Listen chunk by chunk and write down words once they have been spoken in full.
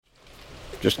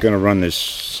Just going to run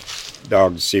this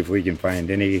dog to see if we can find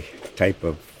any type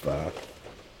of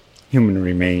human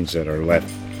remains that are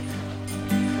left.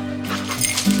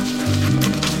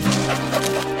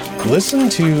 Listen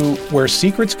to Where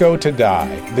Secrets Go to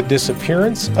Die, The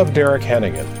Disappearance of Derek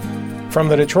Hennigan. From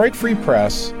the Detroit Free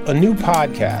Press, a new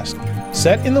podcast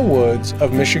set in the woods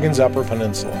of Michigan's Upper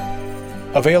Peninsula.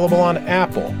 Available on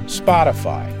Apple,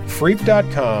 Spotify,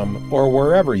 Freep.com, or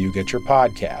wherever you get your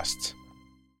podcasts.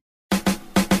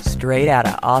 Straight out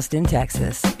of Austin,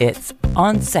 Texas, it's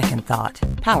On Second Thought,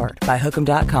 powered by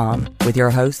Hookem.com, with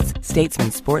your hosts, Statesman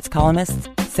sports columnists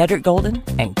Cedric Golden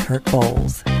and Kirk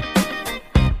Bowles.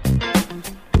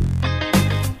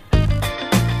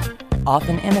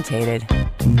 Often imitated,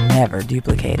 never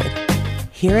duplicated.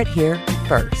 Hear it here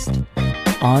first.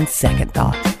 On Second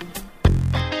Thought.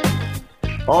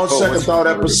 On Second Thought,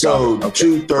 episode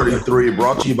 233,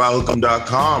 brought to you by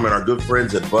Hookem.com and our good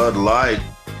friends at Bud Light.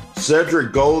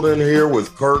 Cedric Golden here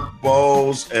with Kirk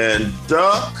Bowles and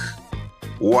Duck.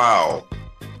 Wow.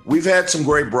 We've had some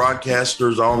great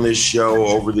broadcasters on this show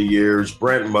over the years.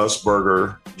 Brent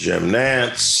Musburger, Jim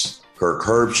Nance, Kirk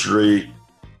Herbstreit,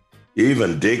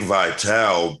 even Dick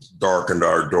Vitale darkened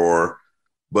our door.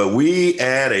 But we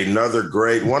add another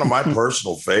great, one of my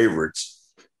personal favorites.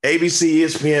 ABC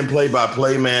ESPN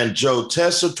play-by-play man Joe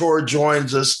Tessitore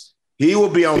joins us. He will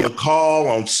be on the call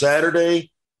on Saturday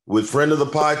with friend of the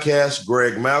podcast,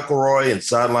 Greg McElroy, and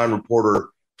sideline reporter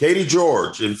Katie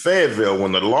George in Fayetteville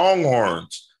when the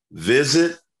Longhorns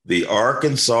visit the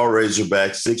Arkansas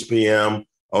Razorbacks, 6 p.m.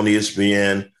 on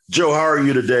ESPN. Joe, how are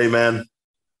you today, man?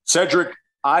 Cedric,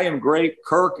 I am great.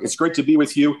 Kirk, it's great to be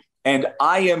with you. And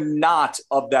I am not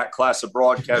of that class of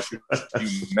broadcaster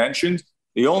you mentioned.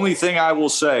 The only thing I will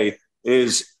say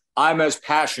is I'm as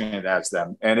passionate as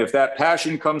them. And if that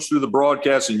passion comes through the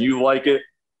broadcast and you like it,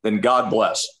 then God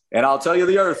bless. And I'll tell you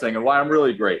the other thing and why I'm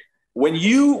really great. When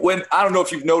I don't know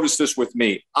if you've noticed this with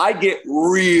me, I get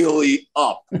really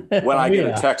up when I get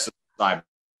a Texas assignment.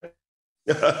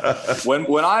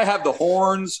 when I have the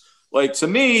horns, like to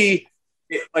me,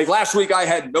 like last week I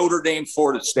had Notre Dame,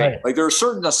 Florida State. Right. Like there are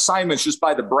certain assignments just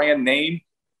by the brand name.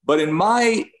 But in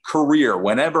my career,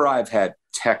 whenever I've had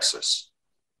Texas,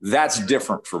 that's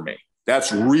different for me.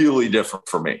 That's really different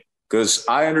for me because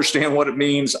I understand what it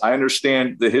means. I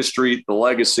understand the history, the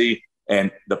legacy,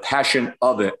 and the passion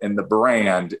of it and the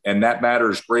brand. And that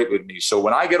matters great with me. So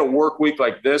when I get a work week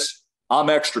like this, I'm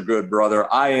extra good,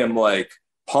 brother. I am like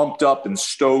pumped up and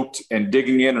stoked and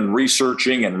digging in and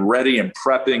researching and ready and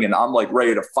prepping. And I'm like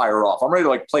ready to fire off. I'm ready to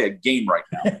like play a game right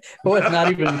now. Well, it's not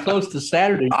even close to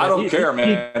Saturday. I don't care,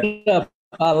 man.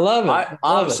 I love it.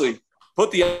 Honestly,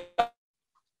 put the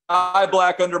eye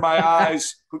black under my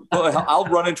eyes. I'll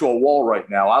run into a wall right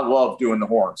now. I love doing the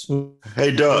horns.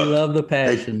 Hey, Doug. I love the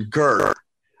passion. Hey, Kirk.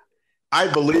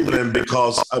 I believe in him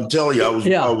because I'm telling you,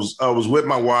 I was with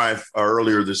my wife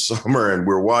earlier this summer and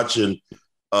we're watching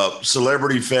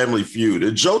Celebrity Family Feud.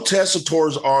 And Joe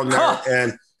Tessitore's on there,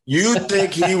 and you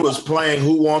think he was playing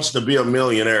Who Wants to Be a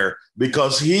Millionaire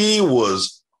because he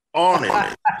was on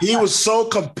it. He was so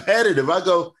competitive. I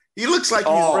go, he looks like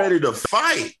he's ready to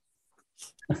fight.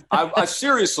 I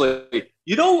seriously,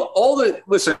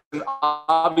 listen,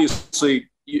 obviously,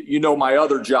 you know, my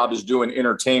other job is doing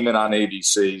entertainment on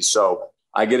ABC. So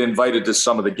I get invited to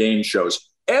some of the game shows.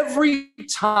 Every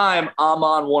time I'm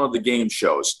on one of the game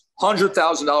shows,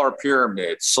 $100,000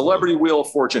 pyramid, Celebrity Wheel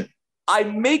of Fortune, I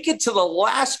make it to the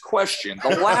last question,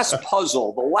 the last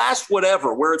puzzle, the last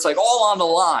whatever, where it's like all on the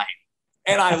line,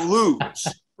 and I lose,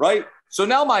 right? So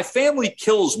now my family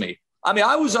kills me. I mean,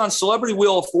 I was on Celebrity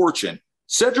Wheel of Fortune,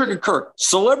 Cedric and Kirk,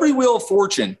 Celebrity Wheel of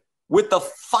Fortune, with the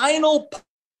final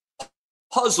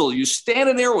puzzle. You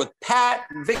standing there with Pat,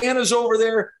 Vanna's over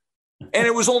there, and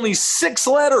it was only 6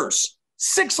 letters.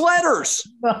 6 letters,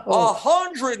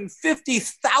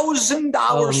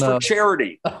 $150,000 for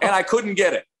charity, and I couldn't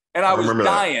get it, and I was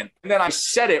dying. And then I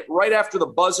said it right after the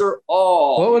buzzer.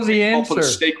 What was the answer? Put a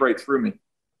stake right through me.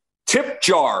 Tip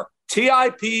jar,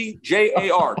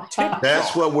 TIPJAR.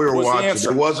 That's what we were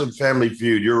watching. It wasn't Family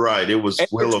Feud. You're right. It was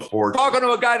Wheel of Fortune. Talking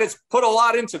to a guy that's put a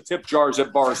lot into tip jars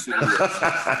at bars. You're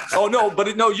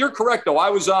correct though.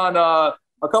 I was on a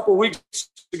couple of weeks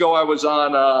ago, I was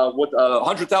on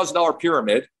 $100,000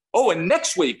 pyramid. Oh, and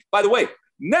next week, by the way,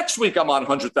 I'm on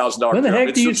 $100,000 pyramid. When the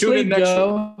heck do you sleep,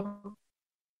 Joe?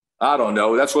 I don't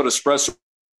know. That's what espresso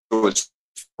is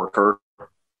for, Kirk.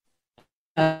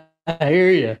 I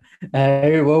hear you.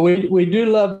 Well, we do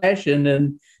love passion.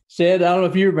 And said, I don't know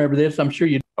if you remember this. I'm sure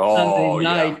you did. Sunday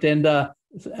night. And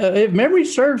if memory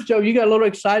serves, Joe, you got a little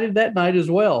excited that night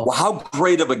as well. Well, how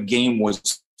great of a game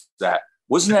was that?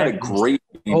 Wasn't that a great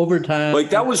game? Overtime. Like,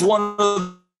 that was one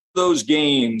of those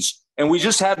games, and we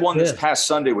just had one this past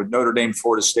Sunday with Notre Dame,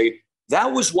 Florida State.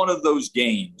 That was one of those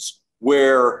games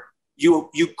where you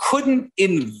couldn't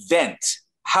invent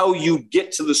how you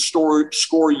get to the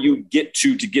score you get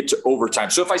to overtime.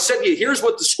 So if I said to you, here's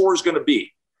what the score is going to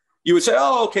be, you would say,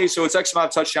 oh, okay, so it's X amount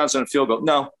of touchdowns and a field goal.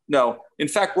 No. In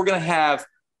fact, we're going to have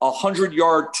a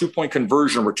 100-yard 2-point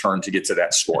conversion return to get to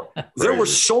that score. There were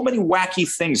so many wacky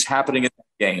things happening in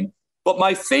that game. But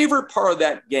my favorite part of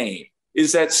that game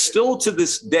is that still to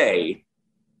this day,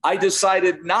 I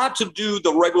decided not to do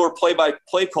the regular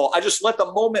play-by-play call. I just let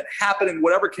the moment happen and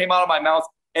whatever came out of my mouth.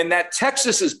 And that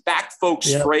Texas's back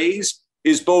folks phrase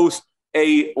is both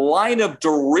a line of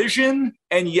derision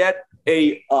and yet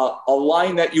a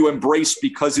line that you embrace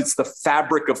because it's the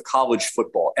fabric of college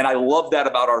football. And I love that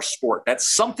about our sport.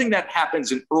 That's something that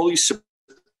happens in early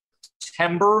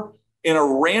September in a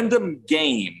random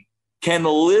game can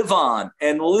live on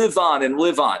and live on and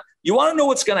live on. You want to know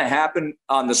what's going to happen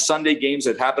on the Sunday games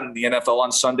that happen in the NFL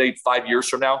on Sunday 5 years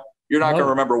from now? You're not going to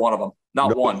remember one of them.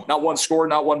 Not one score,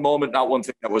 not one moment, not one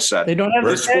thing that was said. They don't have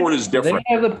this sport is different.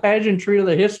 They don't have the pageantry of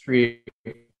the history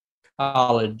of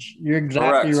college. You're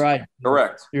exactly right.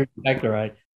 Correct. You're exactly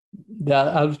right.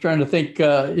 I was trying to think,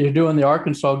 you're doing the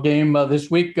Arkansas game this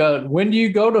week. When do you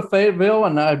go to Fayetteville?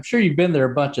 And I'm sure you've been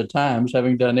there a bunch of times,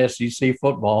 having done SEC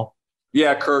football.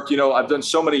 Yeah, Kirk, I've done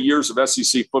so many years of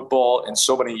SEC football and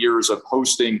so many years of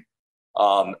hosting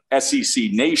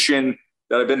SEC Nation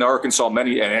that I've been to Arkansas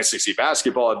and SEC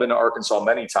basketball. I've been to Arkansas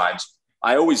many times.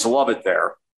 I always love it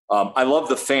there. I love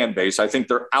the fan base. I think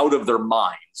they're out of their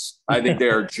minds. I think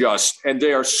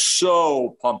they are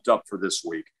so pumped up for this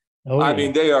week. I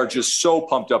mean, they are just so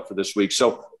pumped up for this week.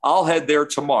 So I'll head there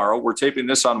tomorrow. We're taping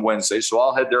this on Wednesday, so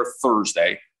I'll head there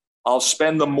Thursday. I'll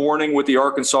spend the morning with the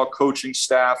Arkansas coaching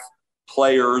staff,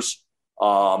 players,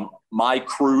 my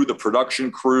crew, the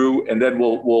production crew, and then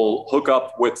we'll hook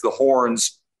up with the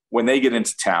Horns when they get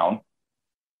into town.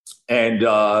 And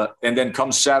then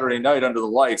come Saturday night under the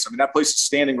lights. I mean, that place is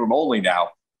standing room only now.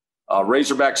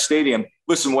 Razorback Stadium.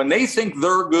 Listen, when they think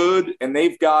they're good and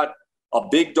they've got a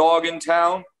big dog in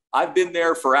town, I've been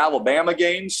there for Alabama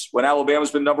games when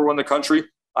Alabama's been number one in the country.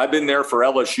 I've been there for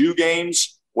LSU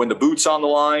games when the boot's on the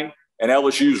line and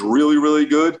LSU's really, really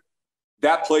good.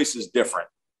 That place is different.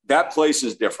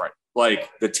 Like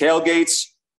the tailgates,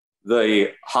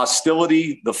 the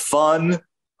hostility, the fun,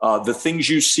 the things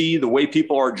you see, the way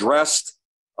people are dressed.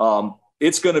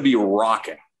 It's going to be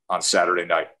rocking on Saturday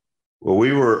night. Well,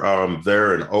 we were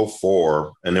there in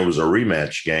 2004, and it was a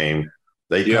rematch game.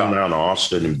 They come down to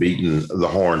Austin and beaten the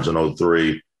Horns in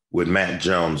 2003 with Matt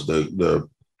Jones, the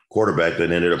quarterback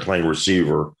that ended up playing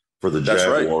receiver for the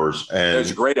Jaguars. Right. And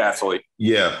he's a great athlete.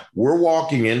 Yeah, we're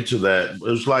walking into that.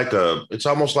 It's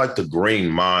almost like the Green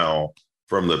Mile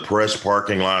from the press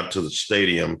parking lot to the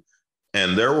stadium.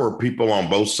 And there were people on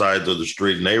both sides of the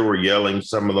street, and they were yelling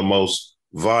some of the most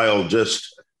vile,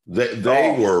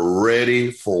 they were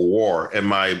ready for war.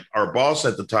 And our boss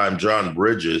at the time, John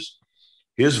Bridges,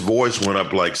 his voice went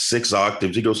up like 6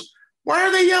 octaves. He goes, "Why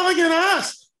are they yelling at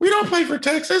us? We don't play for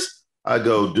Texas." I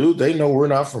go, "Dude, they know we're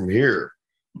not from here."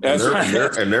 And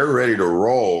they're ready to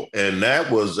roll. And that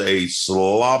was a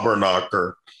slobber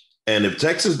knocker. And if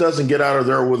Texas doesn't get out of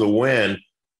there with a win,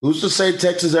 who's to say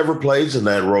Texas ever plays in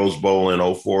that Rose Bowl in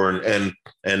 2004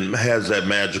 and has that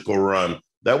magical run?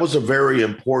 That was a very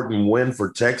important win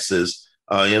for Texas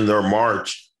in their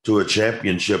march to a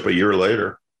championship a year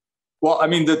later. Well, I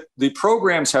mean, the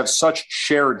programs have such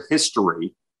shared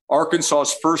history.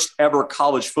 Arkansas's first ever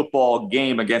college football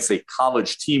game against a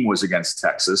college team was against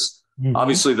Texas. Mm-hmm.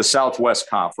 Obviously, the Southwest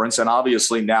Conference, and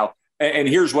obviously now, and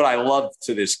here's what I love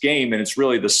to this game, and it's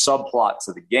really the subplot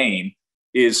to the game,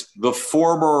 is the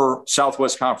former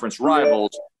Southwest Conference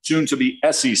rivals, soon to be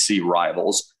SEC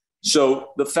rivals.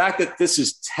 So the fact that this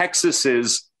is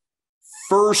Texas's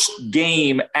first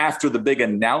game after the big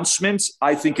announcement,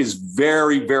 I think is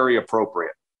very, very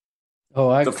appropriate.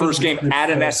 The first game at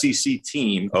an SEC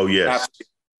team. Oh, yes.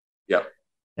 Yep.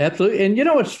 Absolutely. And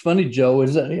what's funny, Joe,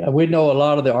 is that we know a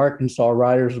lot of the Arkansas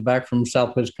writers back from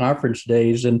Southwest Conference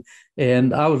days.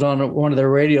 And I was on one of their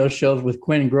radio shows with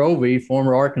Quinn Grovey,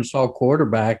 former Arkansas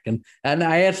quarterback. And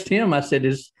I asked him, I said,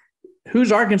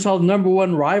 who's Arkansas's number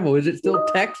one rival? Is it still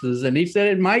Texas? And he said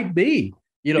it might be.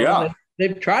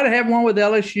 They've tried to have one with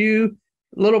LSU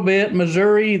a little bit.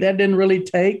 Missouri, that didn't really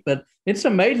take. But it's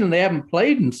amazing they haven't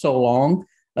played in so long.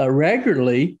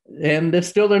 Regularly, and it's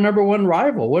still their number one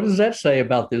rival. What does that say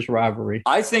about this rivalry?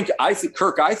 I think,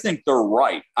 Kirk, I think they're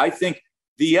right. I think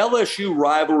The LSU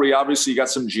rivalry, obviously, you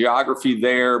got some geography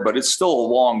there, but it's still a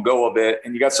long go of it.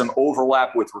 And you got some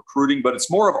overlap with recruiting, but it's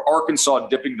more of Arkansas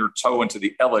dipping their toe into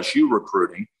the LSU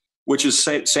recruiting, which is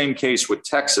same case with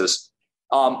Texas.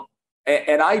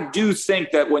 And I do think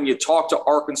that when you talk to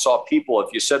Arkansas people,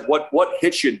 if you said what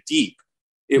hits you deep,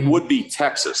 it would be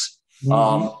Texas.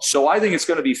 So I think it's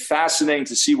going to be fascinating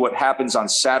to see what happens on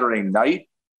Saturday night,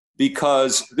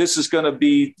 because this is going to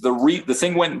be the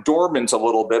thing went dormant a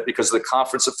little bit because of the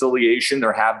conference affiliation.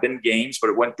 There have been games, but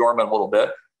it went dormant a little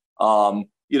bit. A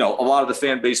lot of the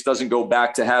fan base doesn't go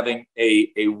back to having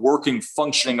a working,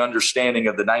 functioning understanding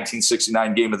of the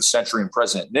 1969 game of the century and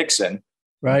President Nixon.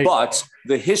 Right. But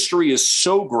the history is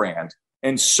so grand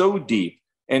and so deep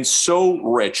and so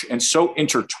rich and so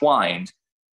intertwined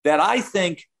that I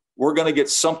think we're going to get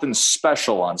something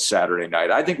special on Saturday night.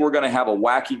 I think we're going to have a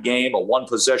wacky game, a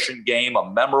one-possession game,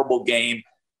 a memorable game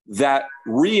that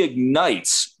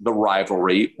reignites the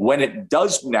rivalry when it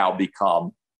does now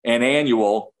become an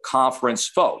annual conference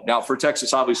foe. Now, for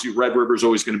Texas, obviously, Red River is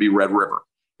always going to be Red River.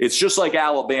 It's just like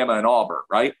Alabama and Auburn,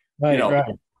 right? Right.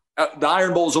 The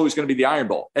Iron Bowl is always going to be the Iron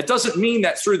Bowl. It doesn't mean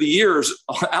that through the years,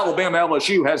 Alabama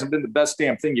LSU hasn't been the best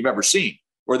damn thing you've ever seen,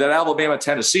 or that Alabama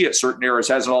Tennessee at certain eras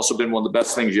hasn't also been one of the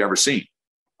best things you've ever seen.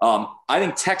 I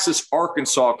think Texas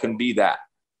Arkansas can be that.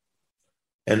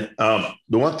 And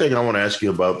the one thing I want to ask you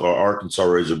about our Arkansas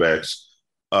Razorbacks,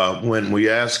 when we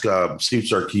asked Steve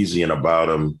Sarkisian about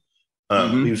him,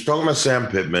 he was talking about Sam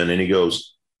Pittman, and he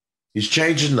goes, he's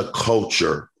changing the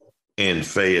culture in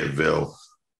Fayetteville.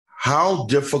 How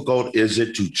difficult is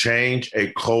it to change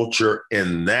a culture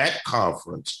in that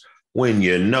conference when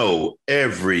you know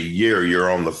every year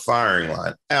you're on the firing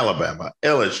line? Alabama,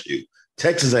 LSU,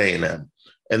 Texas A&M,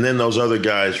 and then those other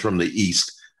guys from the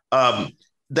East.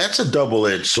 That's a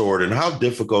double-edged sword, and how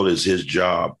difficult is his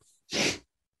job?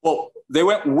 Well, they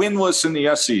went winless in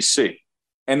the SEC,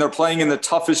 and they're playing in the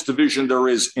toughest division there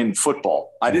is in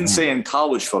football. I didn't say in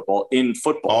college football, in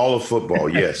football. All of football,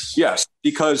 yes. Yes,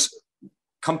 because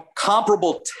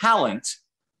comparable talent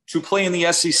to play in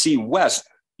the SEC West,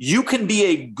 you can be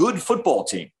a good football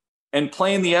team and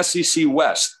play in the SEC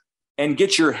West and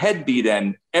get your head beat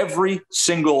in every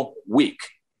single week.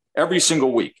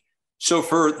 So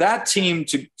for that team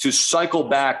to cycle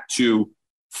back to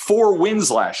 4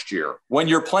 wins last year, when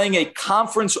you're playing a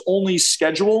conference-only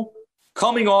schedule,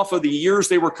 coming off of the years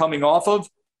they were coming off of,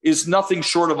 is nothing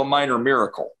short of a minor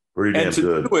miracle. Pretty damn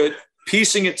good. Do it,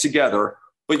 piecing it together.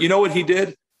 But you know what he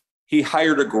did? He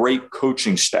hired a great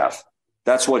coaching staff.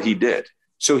 That's what he did.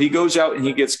 So he goes out and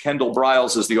he gets Kendall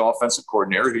Briles as the offensive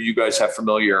coordinator, who you guys have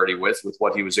familiarity with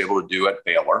what he was able to do at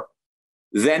Baylor.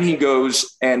 Then he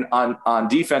goes and on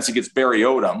defense, he gets Barry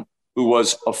Odom, who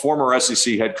was a former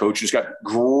SEC head coach, who's got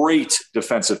great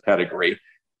defensive pedigree.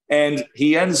 And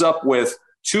he ends up with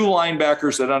 2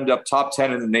 linebackers that end up top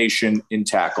 10 in the nation in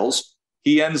tackles.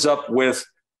 He ends up with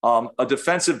a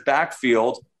defensive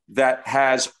backfield that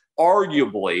has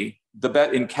arguably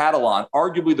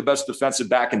arguably the best defensive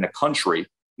back in the country.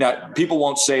 Now, people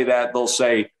won't say that. They'll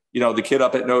say, the kid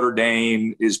up at Notre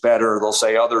Dame is better. They'll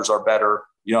say others are better.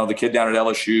 The kid down at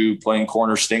LSU playing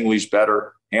corner, Stingley's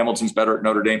better. Hamilton's better at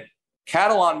Notre Dame.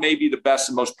 Catalan may be the best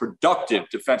and most productive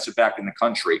defensive back in the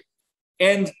country.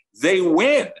 And they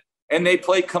win, and they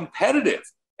play competitive,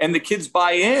 and the kids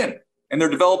buy in, and they're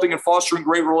developing and fostering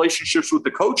great relationships with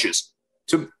the coaches.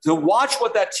 To watch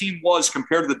what that team was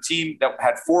compared to the team that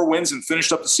had 4 wins and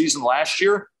finished up the season last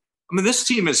year, I mean, this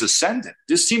team is ascendant.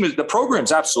 The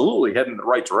program's absolutely heading in the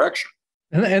right direction.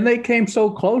 And they came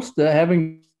so close to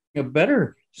having a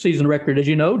better season record, as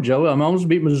you know, Joe. Almost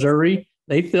beat Missouri.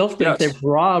 They still think they're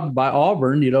robbed by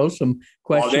Auburn. Some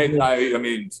questions. They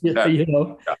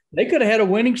could have had a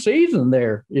winning season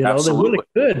there. They really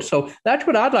could. So that's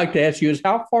what I'd like to ask you: is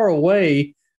how far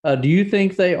away do you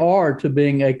think they are to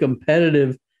being a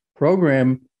competitive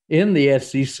program in the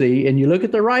SEC? And you look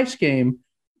at the Rice game.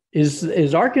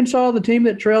 Is Arkansas the team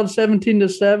that trailed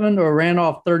 17-7 or ran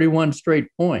off 31 straight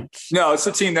points? No, it's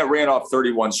the team that ran off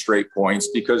 31 straight points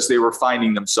because they were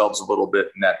finding themselves a little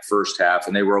bit in that first half,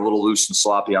 and they were a little loose and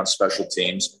sloppy on special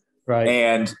teams. Right.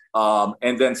 And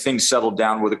then things settled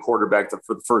down with a quarterback that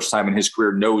for the first time in his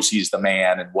career knows he's the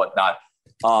man and whatnot.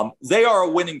 They are a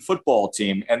winning football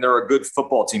team, and they're a good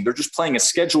football team. They're just playing a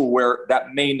schedule where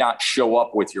that may not show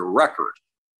up with your record.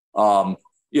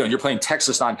 You're playing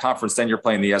Texas non-conference, then you're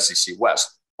playing the SEC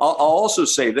West. I'll also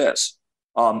say this.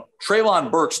 Treylon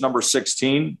Burks, number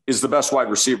 16, is the best wide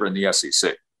receiver in the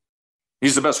SEC.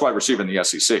 He's the best wide receiver in the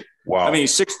SEC. Wow. I mean,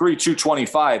 he's 6'3",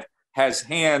 225, has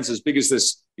hands as big as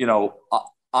this,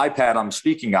 iPad I'm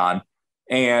speaking on.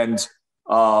 And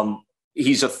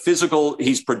He's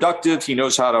he's productive. He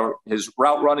knows his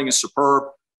route running is superb,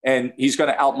 and he's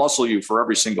going to outmuscle you for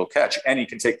every single catch, and he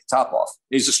can take the top off.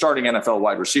 He's a starting NFL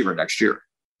wide receiver next year.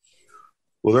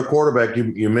 Well, their quarterback,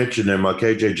 you mentioned him,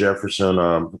 KJ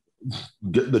Jefferson.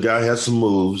 The guy has some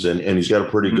moves, and he's got a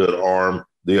pretty good arm.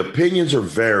 The opinions are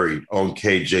varied on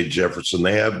KJ Jefferson.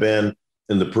 They have been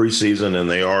in the preseason, and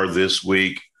they are this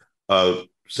week.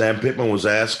 Sam Pittman was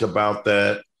asked about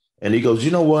that, and he goes,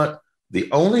 you know what? The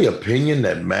only opinion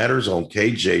that matters on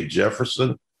KJ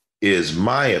Jefferson is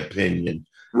my opinion.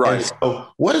 Right. And so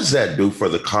what does that do for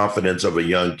the confidence of a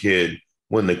young kid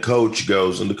when the coach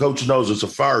goes, and the coach knows it's a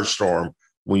firestorm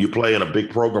when you play in a big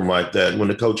program like that, when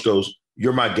the coach goes,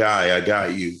 you're my guy, I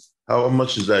got you. How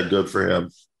much is that good for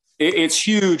him? It's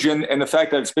huge. And the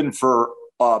fact that it's been for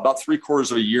about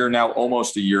 3/4 of a year now,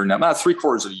 almost a year now, not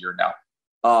 3/4 of a year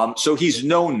now. So he's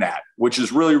known that, which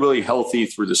is really, really healthy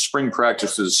through the spring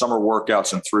practice, through the summer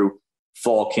workouts, and through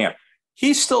fall camp.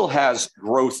 He still has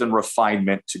growth and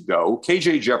refinement to go.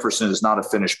 KJ Jefferson is not a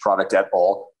finished product at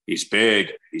all. He's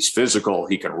big, he's physical,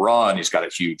 he can run, he's got a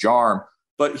huge arm,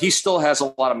 but he still has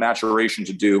a lot of maturation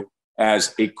to do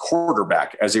as a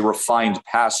quarterback, as a refined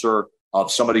passer,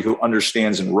 of somebody who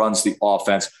understands and runs the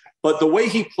offense. But the way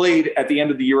he played at the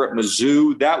end of the year at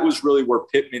Mizzou, that was really where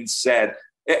Pittman said,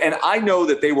 and I know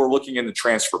that they were looking in the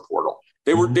transfer portal.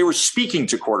 They were speaking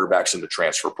to quarterbacks in the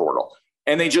transfer portal,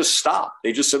 and they just stopped.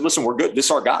 They just said, listen, we're good. This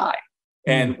is our guy,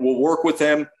 and we'll work with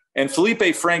him. And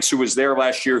Felipe Franks, who was there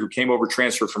last year, who came over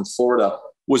transferred from Florida,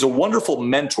 was a wonderful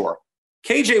mentor.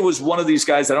 KJ was one of these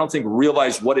guys that I don't think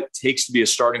realized what it takes to be a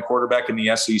starting quarterback in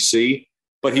the SEC,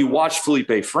 but he watched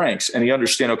Felipe Franks and he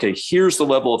understood, okay, here's the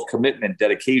level of commitment,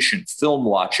 dedication, film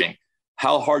watching,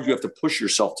 how hard you have to push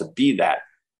yourself to be that.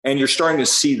 And you're starting to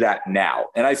see that now.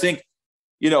 And I think,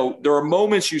 there are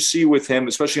moments you see with him,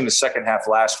 especially in the second half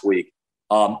last week,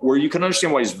 where you can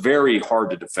understand why he's very hard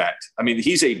to defend. I mean,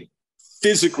 he's a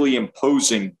physically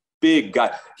imposing big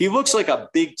guy. He looks like a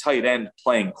big tight end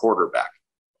playing quarterback.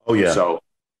 Oh, yeah. So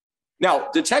now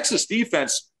the Texas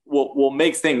defense will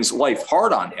make things life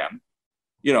hard on him.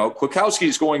 Kwiatkowski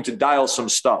is going to dial some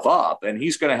stuff up, and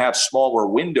he's going to have smaller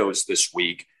windows this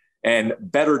week and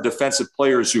better defensive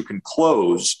players who can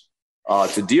close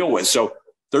to deal with. So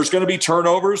there's going to be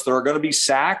turnovers. There are going to be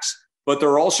sacks, but there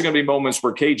are also going to be moments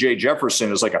where KJ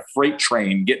Jefferson is like a freight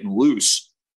train getting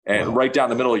loose and right down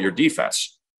the middle of your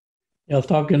defense. I was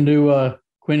talking to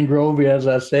Quinn Grovey, as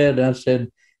I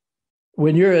said,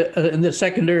 when you're in the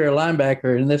secondary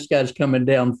linebacker and this guy's coming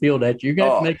downfield at you, you're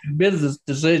going to make a business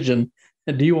decision.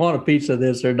 Do you want a piece of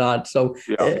this or not? So,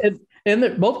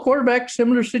 and both quarterbacks,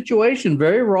 similar situation,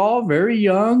 very raw, very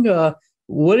young.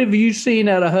 What have you seen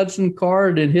out of Hudson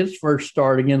Card in his first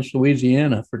start against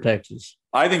Louisiana for Texas?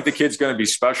 I think the kid's going to be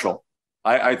special.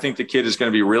 I think the kid is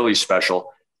going to be really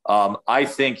special. I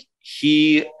think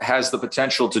he has the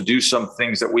potential to do some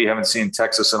things that we haven't seen in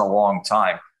Texas in a long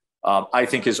time. I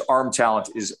think his arm talent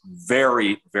is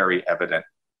very, very evident.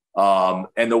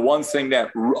 And the one thing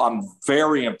that I'm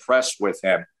very impressed with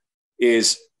him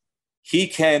is he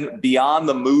can be on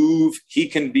the move. He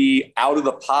can be out of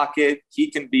the pocket.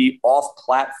 He can be off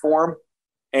platform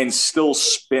and still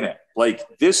spin it.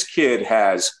 Like, this kid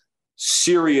has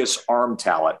serious arm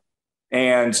talent.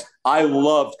 And I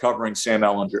loved covering Sam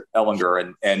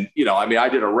Ehlinger. And I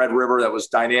did a Red River that was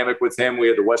dynamic with him. We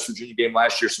had the West Virginia game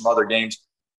last year, some other games.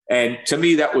 And to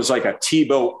me, that was like a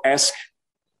Tebow-esque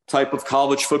type of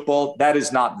college football. That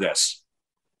is not this.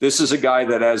 This is a guy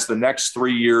that, as the next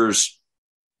 3 years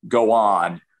go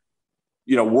on,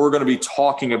 we're going to be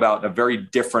talking about in a very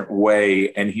different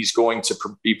way, and he's going to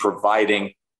be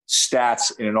providing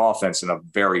stats in an offense in a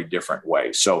very different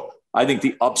way. So I think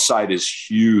the upside is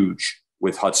huge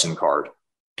with Hudson Card.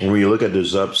 And when you look at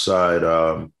this upside,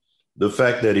 the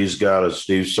fact that he's got a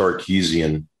Steve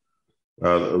Sarkisian,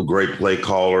 a great play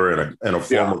caller and a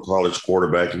former college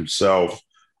quarterback himself,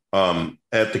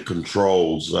 at the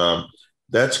controls,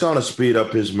 that's going to speed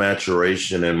up his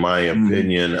maturation, in my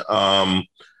opinion.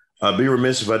 I'd be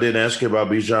remiss if I didn't ask you about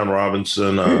Bijan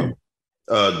Robinson.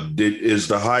 Is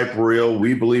the hype real?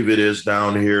 We believe it is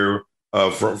down here.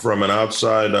 From an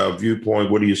outside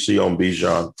viewpoint, what do you see on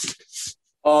Bijan?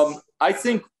 I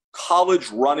think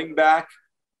college running back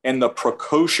and the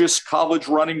precocious college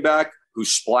running back who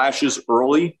splashes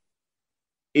early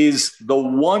is the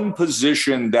one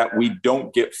position that we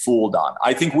don't get fooled on.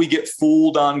 I think we get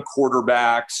fooled on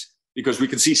quarterbacks because we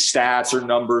can see stats or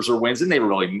numbers or wins, and they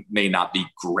really may not be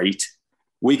great.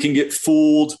 We can get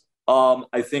fooled,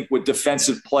 I think, with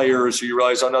defensive players who you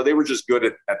realize, oh, no, they were just good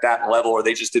at that level, or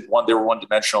they just they were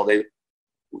one-dimensional.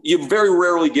 You very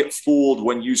rarely get fooled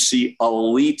when you see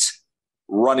elite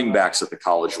running backs at the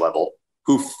college level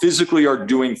who physically are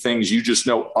doing things you just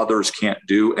know others can't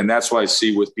do. And that's what I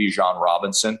see with Bijan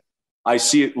Robinson. I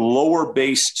see it lower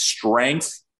base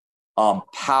strength,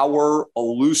 power,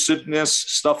 elusiveness,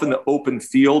 stuff in the open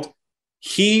field.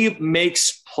 He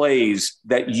makes plays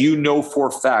that you know for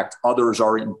a fact others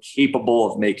are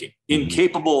incapable of making.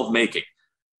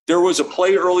 There was a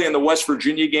play early in the West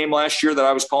Virginia game last year that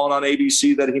I was calling on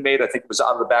ABC that he made. I think it was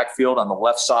out of the backfield on the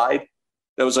left side.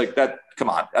 That was like that. Come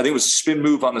on. I think it was a spin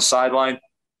move on the sideline.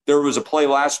 There was a play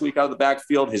last week out of the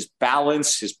backfield. His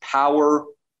balance, his power.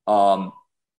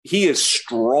 He is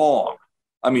strong.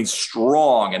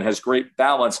 Strong and has great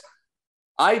balance.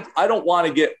 I don't want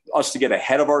to get us to get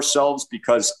ahead of ourselves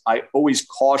because I always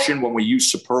caution when we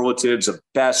use superlatives of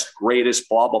best, greatest,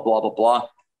 blah, blah, blah, blah, blah.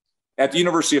 At the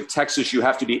University of Texas, you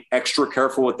have to be extra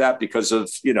careful with that because of,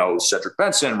 Cedric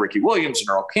Benson, Ricky Williams, and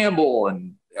Earl Campbell,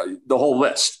 and the whole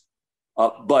list.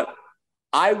 But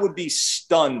I would be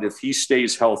stunned if he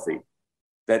stays healthy,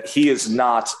 that he is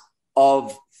not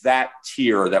of that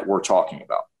tier that we're talking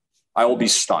about. I will be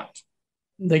stunned.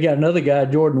 They got another guy,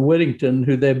 Jordan Whittington,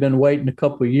 who they've been waiting a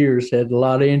couple of years, had a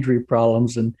lot of injury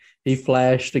problems, and he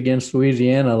flashed against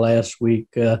Louisiana last week.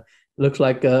 Looks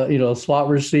like a slot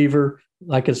receiver.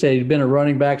 Like I said, he's been a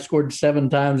running back, scored 7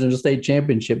 times in a state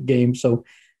championship game. So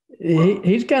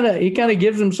he kind of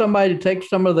gives him somebody to take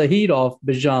some of the heat off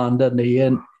Bijan, doesn't he?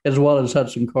 And as well as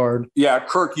Hudson Card. Yeah,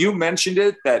 Kirk, you mentioned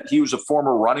it, that he was a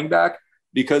former running back,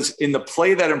 because in the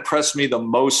play that impressed me the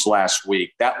most last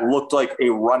week, that looked like a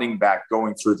running back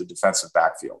going through the defensive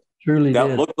backfield. Truly that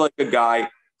did. Looked like a guy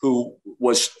who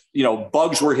was,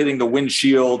 bugs were hitting the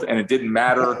windshield and it didn't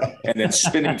matter, and then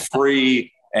spinning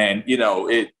free. And,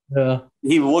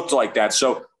 he looked like that.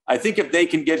 So I think if they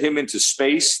can get him into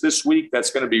space this week, that's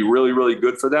going to be really, really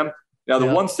good for them. Now, the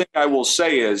one thing I will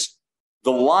say is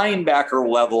the linebacker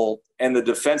level and the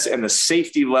defense and the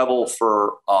safety level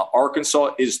for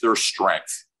Arkansas is their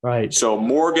strength. Right. So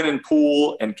Morgan and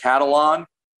Poole and Catalan,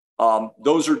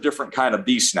 those are different kind of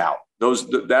beasts now.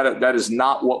 That is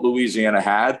not what Louisiana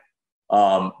had.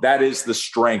 That is the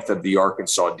strength of the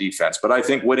Arkansas defense. But I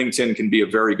think Whittington can be a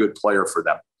very good player for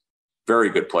them.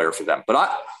 Very good player for them.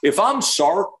 But if I'm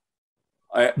Sark,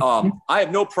 I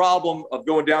have no problem of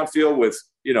going downfield with,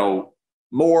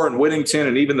 Moore and Whittington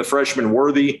and even the freshman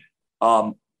Worthy.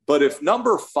 But if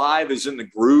number 5 is in the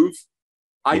groove,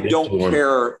 I don't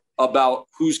care about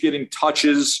who's getting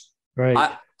touches.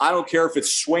 Right. I don't care if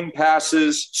it's swing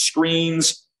passes,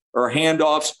 screens, or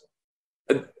handoffs.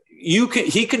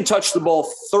 He can touch the ball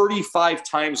 35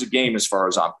 times a game as far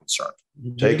as I'm concerned.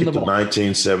 Take it to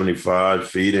 1975.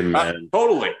 Feed him, man.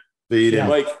 Totally. Feed him.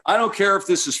 Like, I don't care if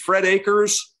this is Fred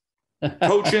Akers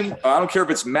coaching. I don't care if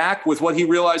it's Mac with what he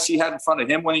realized he had in front of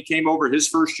him when he came over his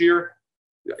first year.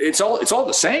 It's all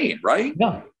the same, right?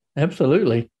 Yeah,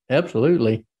 absolutely.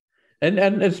 Absolutely.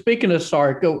 And speaking of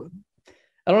Sark, I don't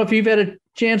know if you've had a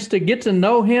chance to get to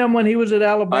know him when he was at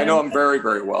Alabama. I know him very,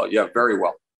 very well. Yeah, very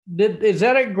well. Is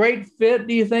that a great fit,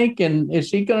 do you think? And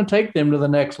is he going to take them to the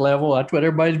next level? That's what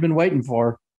everybody's been waiting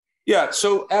for. Yeah.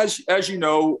 So as you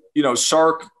know,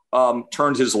 Sark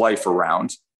turned his life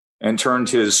around and turned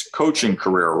his coaching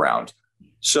career around.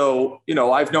 So,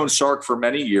 I've known Sark for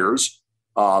many years.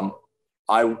 I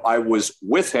was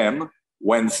with him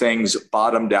when things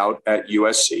bottomed out at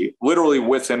USC, literally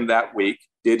with him that week,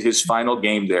 did his final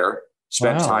game there,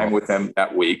 spent time with him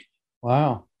that week.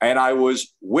 Wow. And I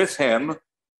was with him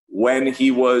when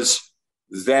he was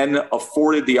then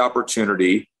afforded the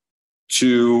opportunity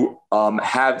to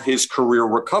have his career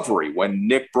recovery. When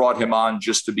Nick brought him on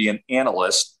just to be an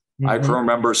analyst, I can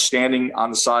remember standing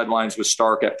on the sidelines with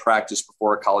Sark at practice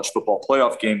before a college football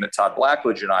playoff game that Todd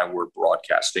Blackledge and I were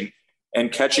broadcasting,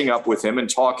 and catching up with him and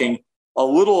talking a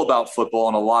little about football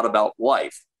and a lot about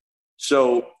life.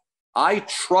 So I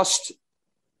trust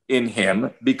in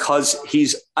him because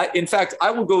in fact,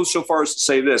 I will go so far as to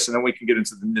say this, and then we can get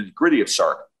into the nitty-gritty of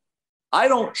Sark. I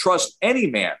don't trust any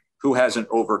man who hasn't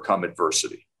overcome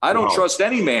adversity. I don't trust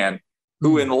any man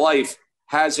who in life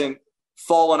hasn't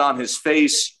fallen on his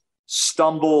face,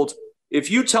 stumbled. If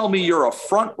you tell me you're a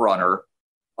front runner,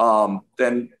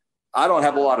 then I don't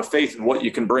have a lot of faith in what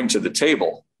you can bring to the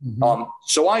table.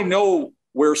 So I know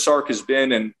where Sark has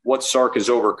been and what Sark has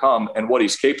overcome and what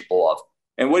he's capable of.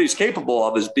 And what he's capable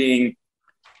of is being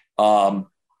among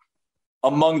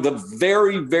the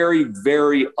very, very,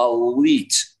 very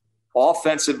elite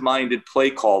offensive-minded play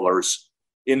callers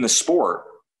in the sport.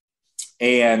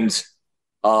 And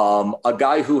a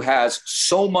guy who has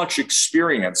so much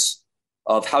experience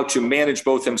of how to manage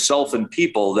both himself and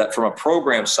people that from a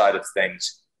program side of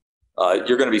things,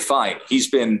 you're going to be fine. He's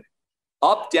been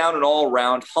up, down, and all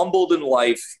around, humbled in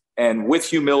life. And with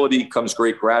humility comes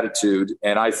great gratitude.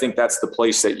 And I think that's the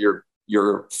place that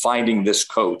you're finding this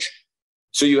coach.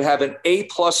 So you have an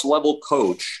A-plus level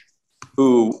coach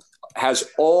who has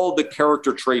all the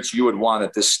character traits you would want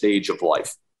at this stage of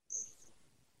life.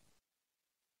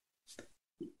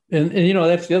 And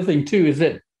that's the other thing too, is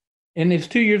that in his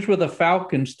 2 years with the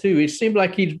Falcons too, it seemed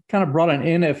like he kind of brought an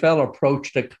NFL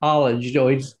approach to college.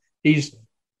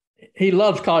 He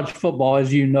loves college football,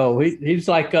 as you know. He's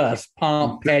like us,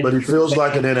 pomp. But he feels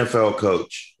like an NFL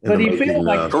coach. But he feels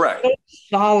like correct, so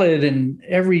solid in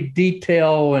every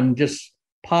detail and just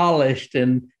polished.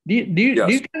 And do you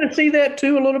kind of see that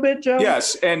too a little bit, Joe?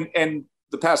 Yes, and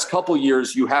the past couple of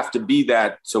years, you have to be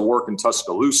that to work in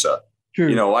Tuscaloosa.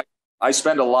 True. I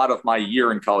spend a lot of my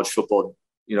year in college football,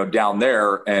 down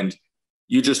there, and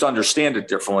you just understand it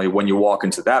differently when you walk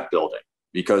into that building,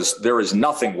 because there is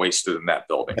nothing wasted in that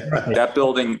building. Right. That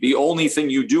building, the only thing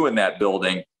you do in that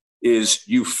building is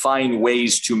you find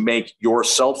ways to make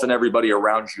yourself and everybody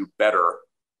around you better,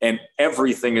 and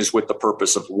everything is with the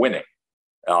purpose of winning.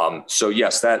 So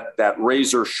yes, that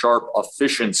razor sharp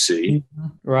efficiency,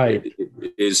 right,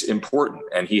 is important,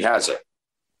 and he has it.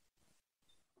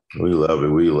 We love it.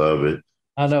 We love it.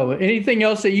 I know. Anything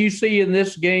else that you see in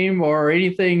this game, or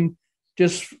anything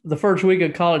just the first week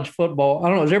of college football? I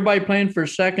don't know. Is everybody playing for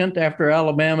second after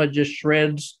Alabama just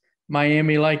shreds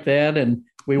Miami like that? And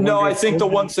I think the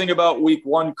one thing about week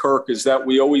one, Kirk, is that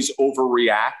we always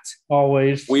overreact.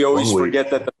 We always forget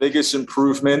that the biggest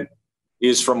improvement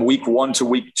is from week one to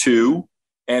week two,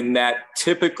 and that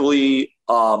typically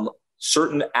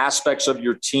certain aspects of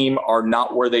your team are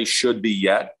not where they should be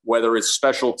yet, whether it's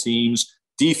special teams.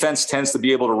 Defense tends to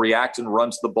be able to react and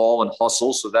run to the ball and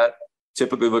hustle, so that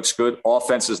typically looks good.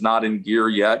 Offense is not in gear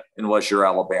yet, unless you're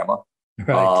Alabama.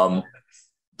 Right.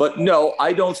 But no,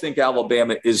 I don't think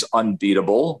Alabama is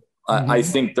unbeatable. Mm-hmm. I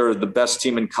think they're the best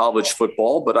team in college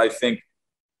football, but I think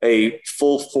a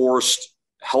full-forced,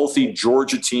 healthy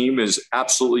Georgia team is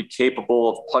absolutely capable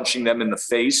of punching them in the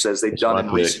face, as they've done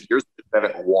in recent years. They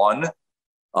haven't won.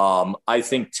 I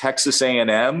think Texas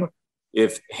A&M,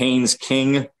 if Haynes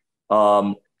King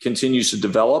continues to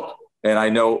develop, and I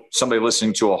know somebody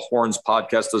listening to a Horns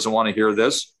podcast doesn't want to hear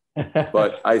this,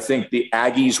 but I think the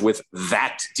Aggies with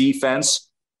that defense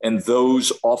and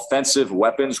those offensive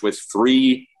weapons with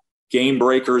three game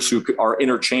breakers who are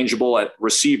interchangeable at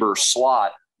receiver,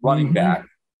 slot, running back,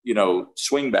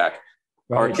 swing back,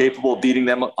 are capable of beating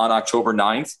them on October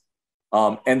 9th.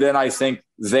 And then I think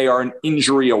they are an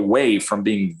injury away from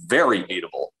being very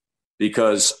beatable,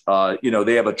 because,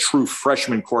 they have a true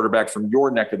freshman quarterback from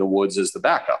your neck of the woods as the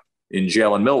backup in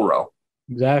Jalen Milroe.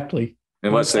 Exactly.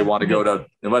 Unless they want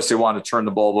to turn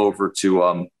the ball over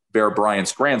to Bear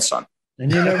Bryant's grandson.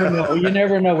 And you never know. You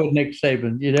never know with Nick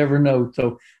Saban. You never know.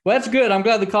 So, well, that's good. I'm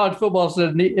glad the college football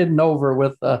isn't over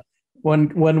with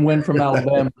one win from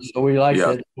Alabama. So we like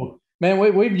it. Man,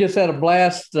 we've just had a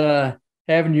blast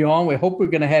having you on. We hope we're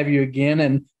going to have you again.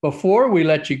 And before we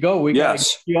let you go, we got to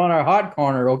get you on our hot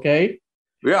corner, okay?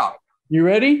 Yeah. You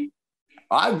ready?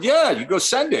 You go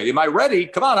send it. Am I ready?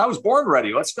 Come on, I was born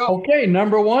ready. Let's go. Okay,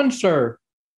 number one, sir.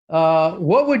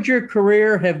 What would your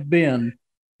career have been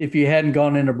if you hadn't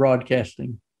gone into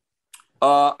broadcasting?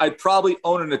 I'd probably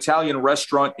own an Italian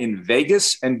restaurant in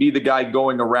Vegas and be the guy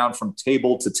going around from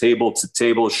table to table to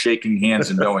table, shaking hands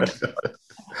and knowing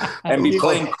and be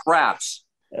playing craps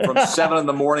from 7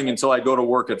 a.m. until I go to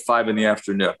work at 5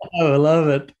 p.m. Oh, I love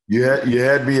it. You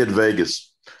had me at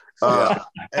Vegas.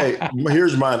 Hey,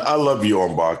 here's mine. I love you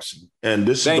on boxing. And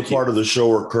this is the part of the show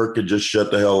where Kirk could just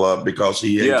shut the hell up because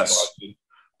he hates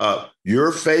boxing.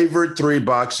 Your favorite 3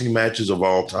 boxing matches of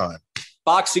all time?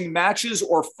 Boxing matches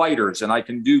or fighters? And I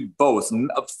can do both.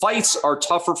 Fights are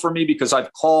tougher for me because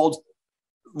I've called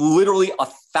literally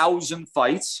 1,000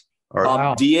 fights.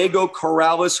 Right. Diego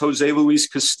Corrales, Jose Luis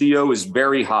Castillo is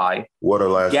very high. What a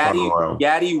last time around.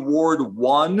 Gaddy Ward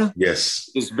 1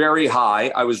 is very high.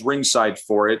 I was ringside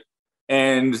for it.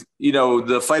 And,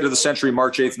 the fight of the century,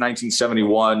 March 8th,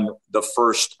 1971, the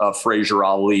first Frazier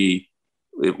Ali,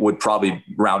 it would probably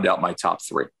round out my top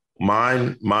 3.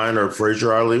 Mine are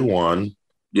Frazier Ali 1.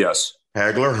 Yes.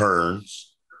 Hagler Hearns.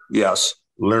 Yes.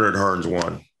 Leonard Hearns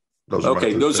 1.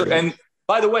 Those are, and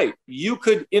by the way, you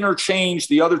could interchange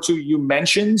the other 2 you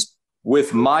mentioned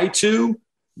with my 2,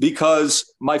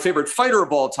 because my favorite fighter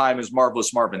of all time is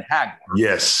Marvelous Marvin Hagler.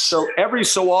 Yes. So every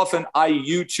so often I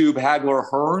YouTube Hagler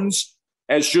Hearns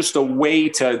as just a way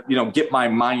to, get my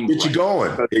mind. Get you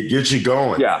going. It gets you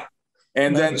going. Yeah.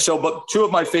 And then, but two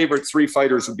of my favorite three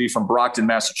fighters would be from Brockton,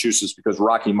 Massachusetts, because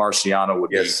Rocky Marciano would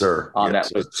be on that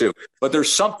list too. But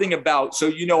there's something about,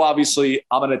 obviously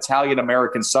I'm an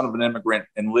Italian-American son of an immigrant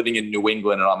and living in New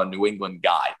England, and I'm a New England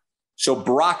guy. So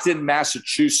Brockton,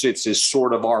 Massachusetts is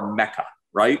sort of our Mecca,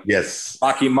 right? Yes.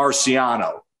 Rocky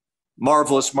Marciano,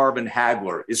 Marvelous Marvin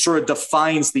Hagler. It sort of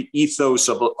defines the ethos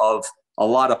of a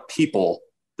lot of people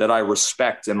that I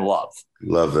respect and love.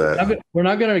 Love that. We're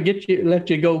not going to let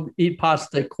you go eat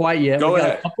pasta quite yet. Go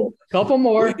ahead. Couple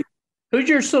more. Who's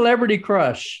your celebrity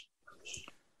crush?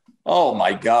 Oh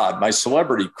my God, my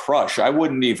celebrity crush. I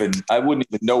wouldn't even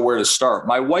know where to start.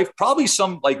 My wife, probably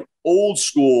some like old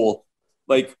school,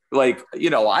 like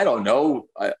I don't know.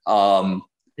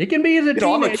 It can be the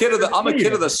I'm a kid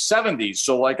of the 70s.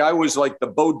 So like I was like the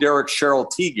Bo Derek, Cheryl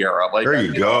Teague era. Like there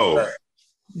you go.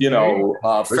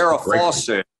 Farrah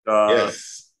Fawcett.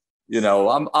 Yes.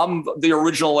 I'm the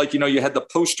original, like, you had the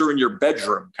poster in your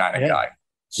bedroom kind of guy.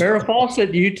 Farrah Fawcett,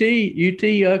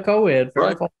 UT co-ed.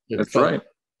 Right. That's right.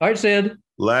 All right, Sid.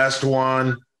 Last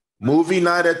one. Movie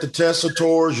night at the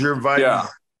Tessitors. You're inviting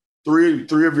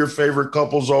three of your favorite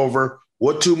couples over.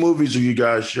 What two movies are you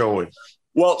guys showing?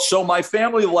 Well, so my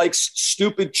family likes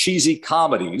stupid, cheesy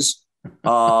comedies,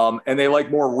 and they like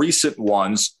more recent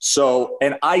ones. So,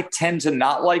 and I tend to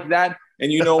not like that.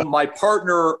 And, my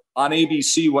partner on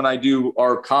ABC when I do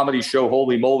our comedy show,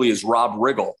 Holy Moly, is Rob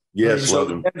Riggle. Yes.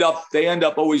 So they end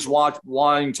up always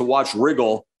wanting to watch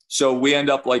Riggle. So we end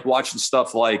up like watching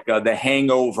stuff like The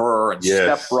Hangover and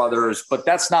Step Brothers, but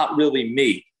that's not really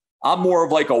me. I'm more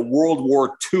of like a World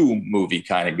War II movie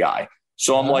kind of guy.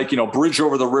 So I'm like, Bridge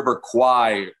Over the River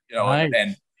Kwai, nice.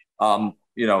 and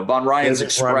Von Ryan's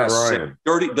Express,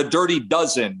 The Dirty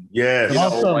Dozen. Yes.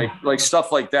 Awesome. like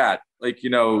stuff like that. Like,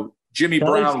 Jimmy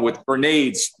Brown with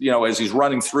grenades, as he's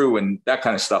running through and that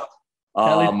kind of stuff.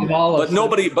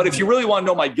 But if you really want to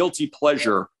know my guilty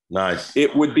pleasure, nice,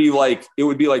 it would be like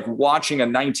watching a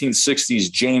 1960s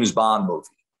James Bond movie.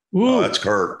 Ooh. Oh, that's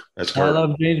Kirk. I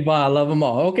love James Bond. I love them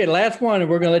all. Okay, last one, and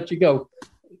we're going to let you go.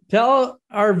 Tell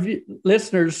our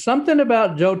listeners something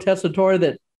about Joe Tessitore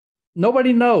that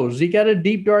nobody knows. He got a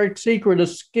deep, dark secret, a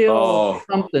skill,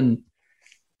 something.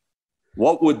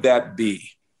 What would that be?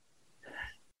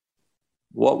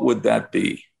 Do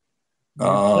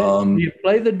you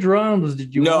play the drums?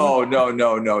 Did you? No.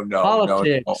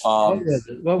 Politics.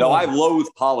 No, I loathe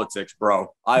politics,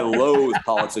 bro. I loathe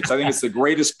politics. I think it's the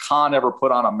greatest con ever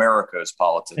put on America is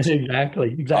politics.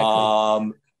 Exactly.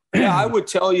 I would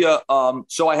tell you.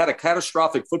 So I had a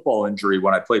catastrophic football injury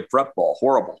when I played prep ball.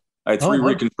 Horrible. I had 3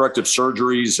 reconstructive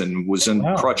surgeries and was in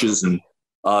crutches. And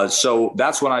so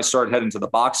that's when I started heading to the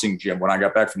boxing gym when I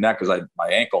got back from that because I had my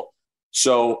ankle.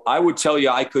 So I would tell you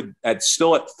I could,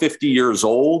 still at 50 years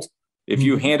old, if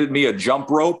you handed me a jump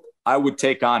rope, I would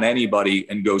take on anybody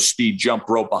and go speed jump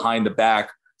rope behind the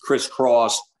back,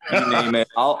 crisscross, you name it.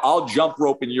 I'll jump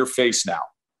rope in your face now.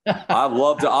 I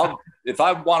love to. If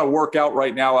I want to work out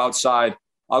right now outside,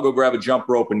 I'll go grab a jump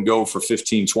rope and go for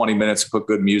 15, 20 minutes and put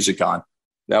good music on.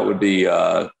 That would be,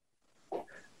 I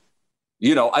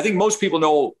think most people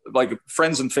know, like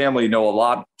friends and family know a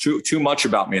lot too much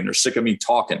about me and they're sick of me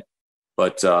talking.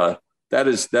 But that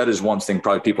is one thing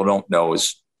probably people don't know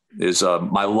is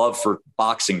my love for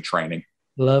boxing training.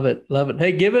 Love it.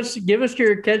 Hey, give us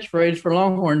your catchphrase for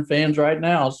Longhorn fans right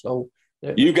now. So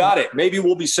you got it. Maybe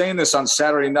we'll be saying this on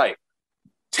Saturday night.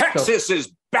 Texas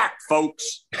is back,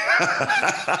 folks.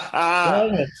 How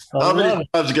many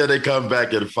times can they come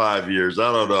back in 5 years?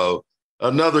 I don't know.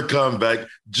 Another comeback.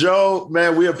 Joe,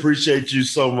 man, we appreciate you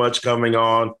so much coming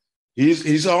on.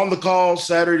 He's on the call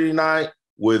Saturday night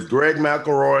with Greg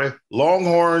McElroy,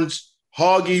 Longhorns,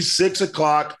 Hoggies, 6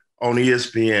 o'clock on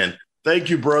ESPN. Thank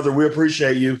you, brother. We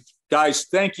appreciate you. Guys,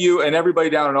 thank you. And everybody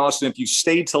down in Austin, if you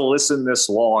stayed to listen this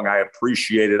long, I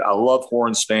appreciate it. I love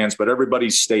Horns fans, but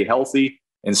everybody stay healthy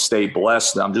and stay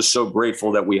blessed. I'm just so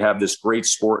grateful that we have this great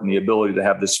sport and the ability to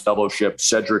have this fellowship.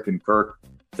 Cedric and Kirk,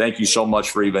 thank you so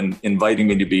much for even inviting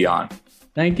me to be on.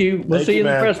 Thank you. We'll see you in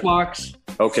the press box.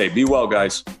 Okay, be well,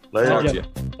 guys. Later. Talk to you.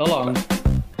 So long.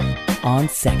 On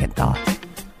second thought.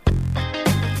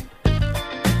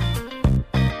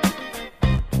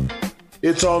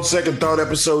 It's On Second Thought,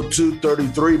 episode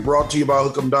 233, brought to you by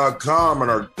Hook'em.com and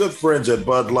our good friends at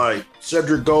Bud Light.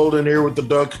 Cedric Golden here with the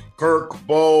Duck, Kirk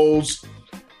Bowles.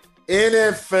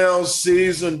 NFL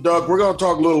season, Duck. We're going to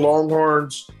talk a little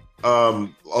Longhorns a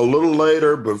little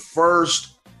later, but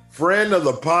first, friend of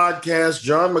the podcast,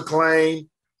 John McClain,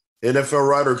 NFL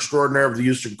writer extraordinaire of the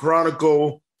Houston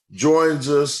Chronicle, joins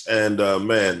us. And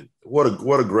man, what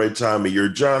a great time of year.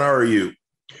 John, how are you?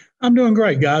 I'm doing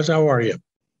great, guys. How are you?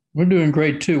 We're doing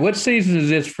great too. What season is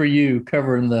this for you,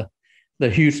 covering the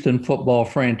Houston football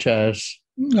franchise?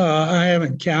 I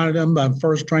haven't counted them. My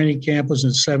first training camp was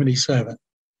in 77.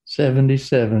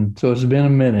 77. So it's been a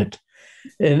minute.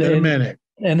 A minute.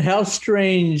 And how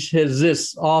strange has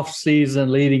this off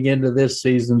season leading into this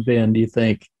season been, do you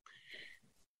think?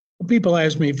 People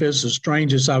ask me if it's the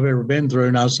strangest I've ever been through,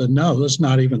 and I said, no, that's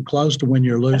not even close to when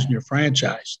you're losing your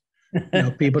franchise.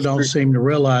 People don't seem to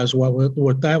realize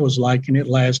what that was like, and it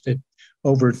lasted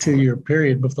over a 2-year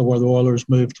period before the Oilers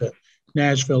moved to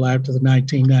Nashville after the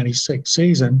 1996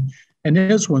 season. And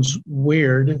this one's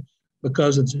weird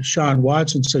because of the Deshaun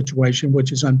Watson situation,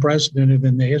 which is unprecedented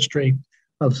in the history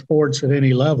of sports at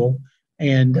any level.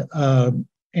 And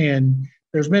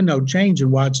there's been no change in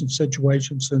Watson's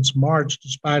situation since March,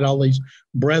 despite all these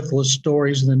breathless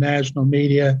stories in the national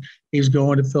media. He's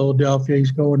going to Philadelphia.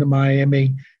 He's going to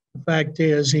Miami. The fact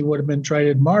is, he would have been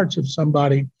traded in March if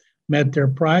somebody met their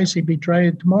price. He'd be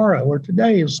traded tomorrow or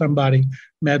today if somebody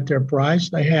met their price.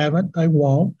 They haven't. They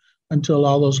won't until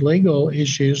all those legal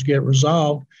issues get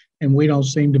resolved. And we don't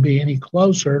seem to be any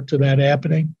closer to that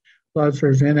happening. Plus,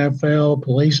 there's NFL,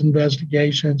 police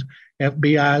investigations,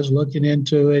 FBI is looking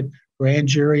into it. Grand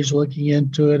jury's looking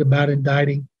into it about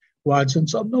indicting Watson.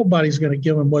 So nobody's going to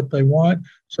give him what they want.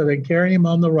 So they carry him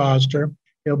on the roster.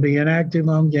 He'll be inactive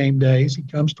on game days. He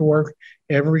comes to work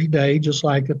every day, just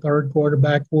like a third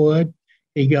quarterback would.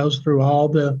 He goes through all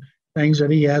the things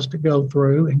that he has to go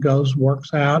through and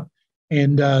works out.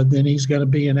 And then he's going to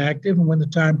be inactive. And when the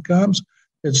time comes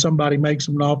that somebody makes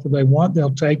them an offer they want,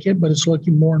 they'll take it. But it's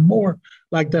looking more and more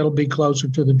like that'll be closer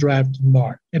to the draft in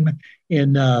March.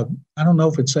 I don't know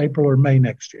if it's April or May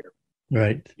next year.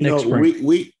 Right.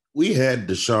 We had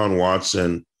Deshaun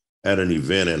Watson at an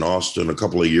event in Austin a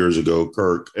couple of years ago,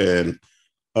 Kirk, and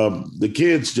the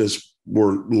kids just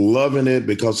were loving it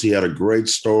because he had a great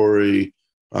story.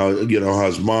 How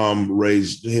his mom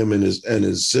raised him and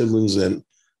his siblings, and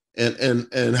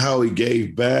how he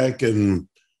gave back and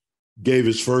gave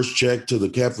his first check to the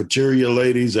cafeteria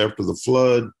ladies after the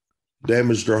flood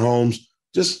damaged their homes.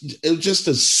 It was just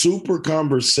a super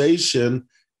conversation.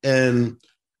 And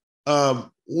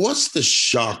what's the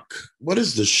shock? What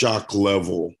is the shock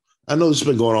level? I know this has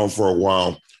been going on for a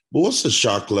while, but what's the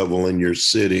shock level in your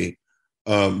city,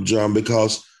 John?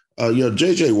 Because,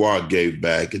 J.J. Watt gave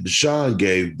back and Deshaun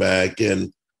gave back.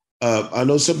 And I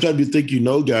know sometimes you think you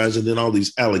know guys and then all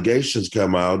these allegations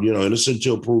come out, innocent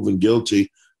until proven guilty.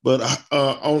 But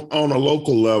on a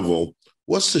local level,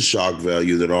 what's the shock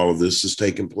value that all of this is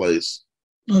taking place?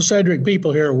 Well, Cedric,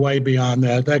 people here are way beyond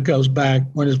that. That goes back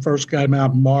when it first came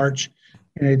out in March,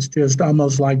 and it's just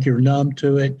almost like you're numb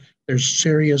to it. There's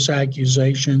serious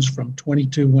accusations from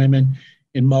 22 women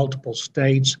in multiple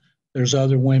states. There's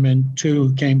other women, 2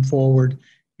 who came forward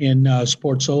in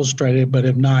Sports Illustrated but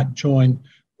have not joined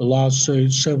the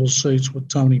lawsuits, civil suits with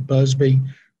Tony Busby,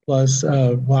 plus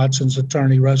Watson's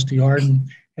attorney, Rusty Arden,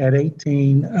 had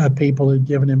 18 people who'd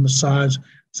given him massage,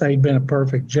 say he'd been a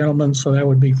perfect gentleman, so that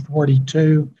would be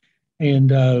 42.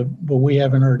 But we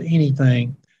haven't heard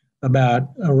anything about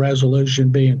a resolution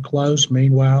being close.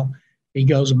 Meanwhile, he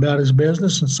goes about his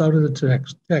business, and so do the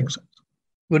Texans.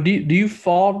 Well, do you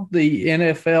fault the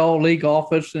NFL league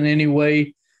office in any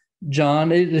way,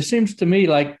 John? It seems to me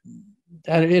like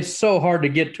it's so hard to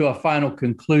get to a final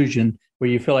conclusion where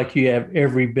you feel like you have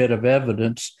every bit of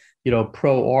evidence,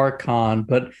 pro or con.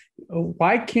 But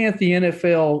why can't the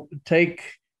NFL take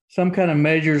some kind of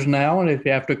measures now, and if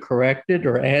you have to correct it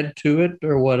or add to it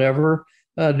or whatever,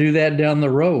 do that down the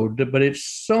road? But it's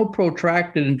so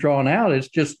protracted and drawn out. It's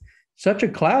just such a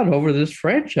cloud over this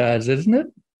franchise, isn't it?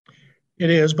 It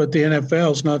is, but the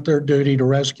NFL is not their duty to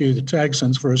rescue the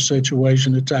Texans for a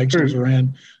situation the Texans are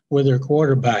in with their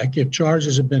quarterback. If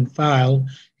charges had been filed,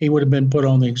 he would have been put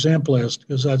on the exempt list,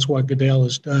 because that's what Goodell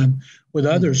has done with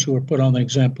others who are put on the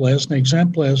exempt list. And the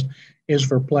exempt list is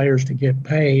for players to get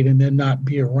paid and then not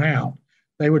be around.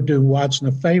 They would do Watson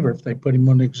a favor if they put him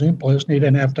on the exempt list, and he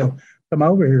didn't have to come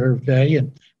over here every day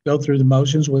and go through the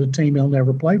motions with a team he'll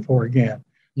never play for again.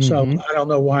 Mm-hmm. So I don't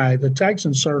know why. The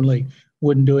Texans certainly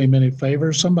wouldn't do him any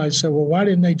favors. Somebody said, well, why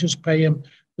didn't they just pay him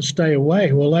to stay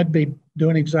away? Well, that'd be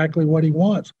doing exactly what he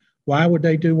wants. Why would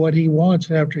they do what he wants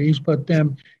after he's put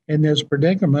them in this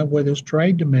predicament with his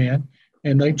trade demand?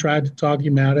 And they tried to talk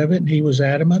him out of it, and he was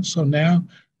adamant. So now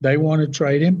they want to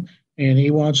trade him, and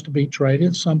he wants to be traded.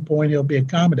 At some point, he'll be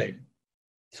accommodated.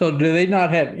 So do they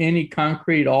not have any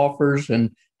concrete offers,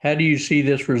 and how do you see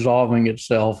this resolving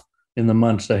itself in the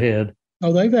months ahead?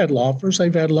 Oh, they've had offers.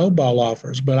 They've had lowball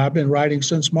offers, but I've been writing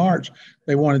since March.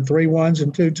 They wanted 3 1s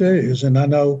and 2 2s. And I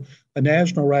know a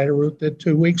national writer wrote that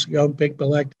 2 weeks ago and picked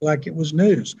it like it was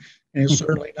news. and it's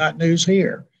certainly not news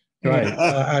here. Right. And,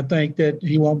 I think that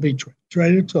he won't be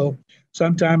traded till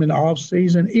sometime in the off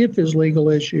season if his legal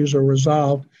issues are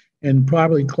resolved, and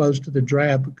probably close to the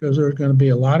draft, because there's going to be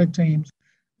a lot of teams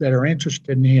that are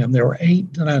interested in him. There were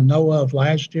 8 that I know of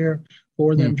last year.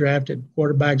 4 of them drafted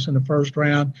quarterbacks in the first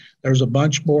round. There's a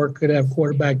bunch more could have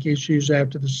quarterback issues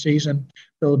after the season.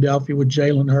 Philadelphia with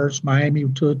Jalen Hurts, Miami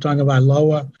with Tua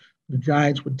Tagovailoa, the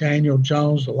Giants with Daniel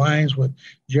Jones, the Lions with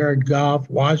Jared Goff,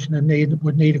 Washington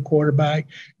would need a quarterback.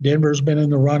 Denver's been in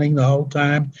the running the whole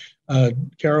time.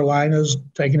 Carolina's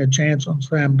taking a chance on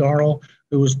Sam Darnold,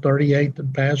 who was 38th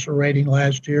in passer rating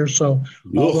last year. So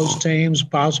all those teams,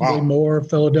 possibly more.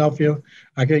 Philadelphia,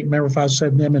 I can't remember if I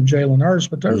said them and Jalen Hurts,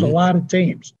 but there's a lot of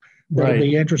teams that will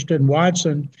be interested in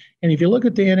Watson. And if you look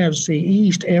at the NFC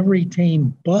East, every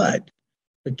team but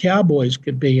the Cowboys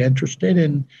could be interested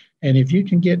in. And if you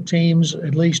can get teams,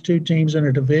 at least 2 teams in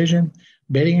a division,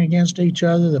 bidding against each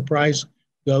other, the price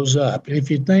goes up. And if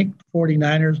you think the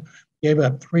 49ers gave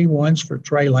up 3 ones for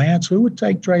Trey Lance, who would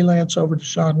take Trey Lance over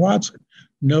Deshaun Watson?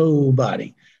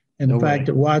 Nobody. And the fact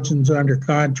that Watson's under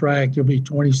contract, he'll be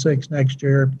 26 next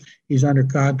year. He's under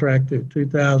contract through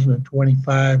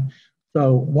 2025.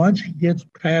 So once he gets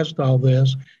past all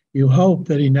this, you hope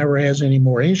that he never has any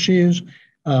more issues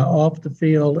off the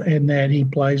field and that he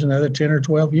plays another 10 or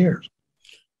 12 years.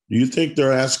 Do you think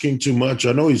they're asking too much?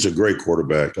 I know he's a great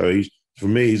quarterback. I mean, for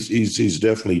me, he's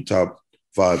definitely top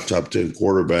 5, top 10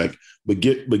 quarterback. But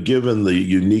given the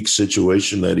unique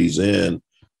situation that he's in,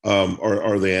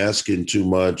 are they asking too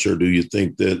much, or do you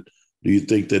think that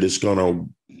it's going to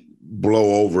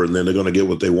blow over and then they're going to get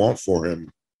what they want for him?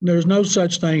 There's no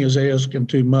such thing as asking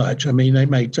too much. I mean, they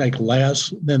may take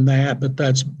less than that, but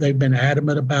they've been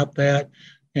adamant about that,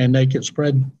 and they can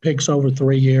spread picks over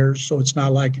 3 years. So it's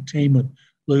not like a team would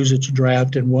lose its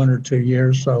draft in 1 or 2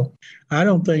 years. So I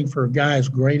don't think for a guy as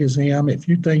great as him, if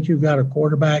you think you've got a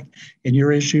quarterback and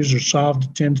your issues are solved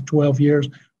in 10 to 12 years,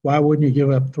 why wouldn't you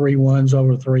give up 3 ones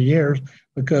over 3 years?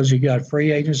 Because you got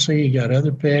free agency, you got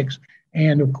other picks,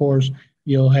 and of course,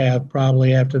 you'll have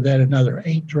probably after that another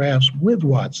 8 drafts with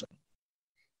Watson.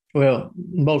 Well,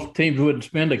 most teams wouldn't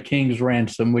spend a king's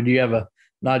ransom. Would you have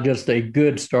not just a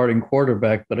good starting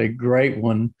quarterback, but a great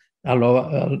one? I don't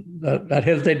know. I'd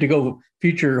hesitate to go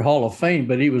future Hall of Fame,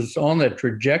 but he was on that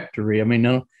trajectory. I mean,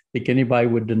 I don't think anybody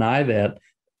would deny that.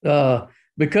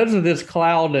 Because of this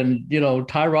cloud, and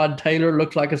Tyrod Taylor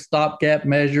looks like a stopgap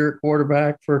measure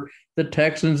quarterback for the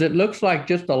Texans. It looks like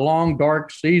just a long,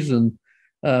 dark season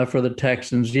for the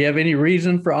Texans. Do you have any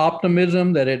reason for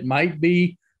optimism that it might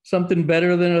be something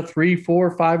better than a 3,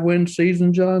 4, 5 win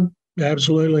season, John?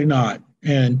 Absolutely not.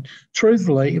 And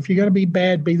truthfully, if you're going to be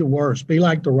bad, be the worst. Be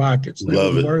like the Rockets.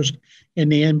 They're the worst in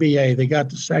the NBA. They got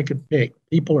the 2nd pick.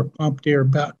 People are pumped here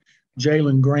about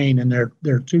Jalen Green and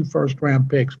their 2 first-round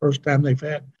picks. First time they've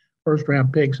had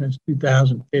first-round picks since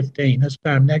 2015. This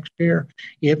time next year,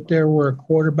 if there were a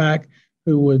quarterback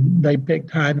they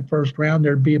picked high in the first round,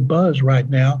 there'd be a buzz right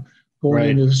now going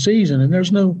into the season. And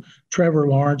there's no Trevor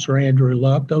Lawrence or Andrew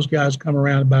Luck. Those guys come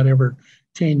around about every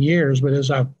 10 years. But as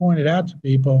I've pointed out to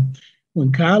people,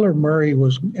 when Kyler Murray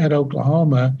was at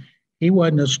Oklahoma, he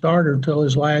wasn't a starter until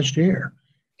his last year.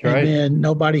 Right. And then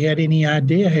nobody had any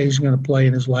idea how he's going to play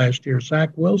in his last year. Zach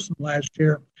Wilson last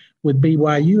year with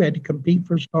BYU had to compete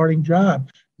for a starting job.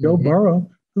 Joe Burrow,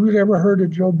 who's ever heard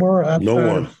of Joe Burrow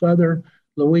outside of Southern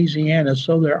Louisiana?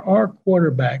 So there are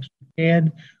quarterbacks who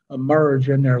can emerge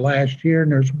in their last year,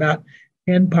 and there's about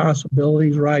 10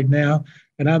 possibilities right now.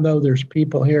 And I know there's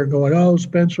people here going, oh,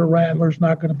 Spencer Rattler's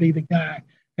not going to be the guy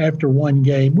after 1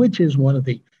 game, which is one of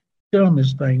the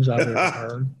dumbest things I've ever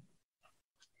heard.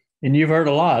 And you've heard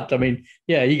a lot. I mean,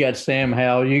 yeah, you got Sam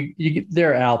Howell.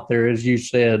 They're out there, as you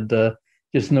said.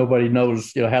 Just nobody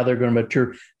knows, how they're going to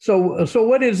mature. So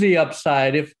what is the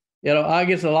upside? If I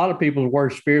guess a lot of people's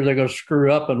worst fears they're going to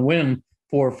screw up and win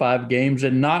 4 or 5 games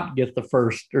and not get the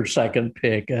 1st or 2nd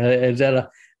pick. Is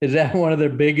that one of their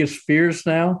biggest fears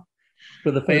now for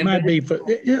the fans? It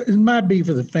might be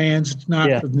for the fans. It's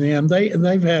not for them.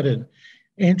 They've had an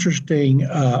interesting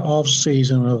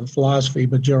offseason of philosophy,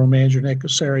 but general manager Nick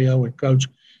Caserio and coach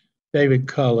David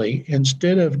Culley,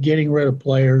 instead of getting rid of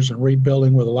players and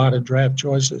rebuilding with a lot of draft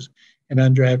choices and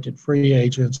undrafted free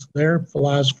agents, their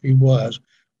philosophy was,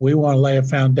 we want to lay a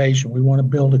foundation. We want to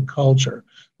build a culture.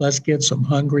 Let's get some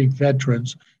hungry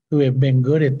veterans who have been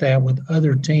good at that with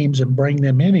other teams and bring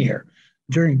them in here.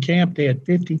 During camp, they had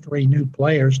 53 new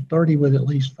players, 30 with at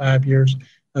least 5 years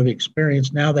of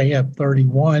experience. Now they have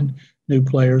 31 new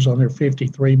players on their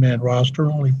 53-man roster,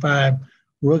 only 5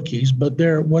 rookies. But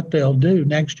what they'll do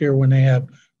next year when they have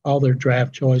all their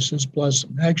draft choices plus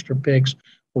some extra picks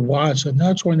watch, and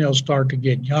that's when they'll start to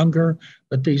get younger.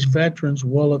 But these veterans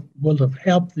will have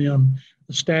helped them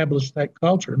establish that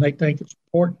culture, and they think it's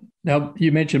important. Now,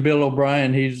 you mentioned Bill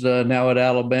O'Brien. He's now at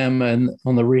Alabama and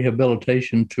on the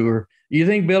rehabilitation tour. Do you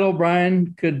think Bill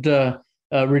O'Brien could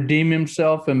redeem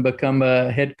himself and become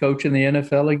a head coach in the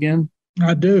NFL again?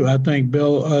 I do. I think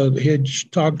Bill, he'd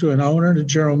talk to an owner, the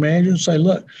general manager, and say,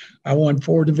 look, I won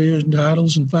 4 division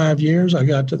titles in 5 years. I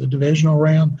got to the divisional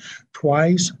round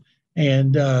twice.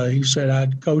 And he said,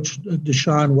 I'd coached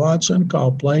Deshaun Watson,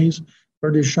 called plays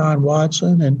for Deshaun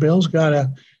Watson. And Bill's got a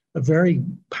very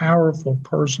powerful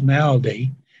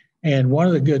personality. And one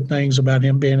of the good things about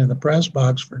him being in the press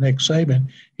box for Nick Saban,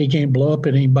 he can't blow up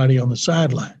at anybody on the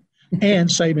sideline. And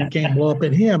Saban can't blow up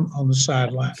at him on the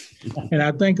sideline. And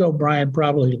I think O'Brien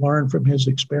probably learned from his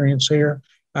experience here.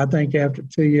 I think after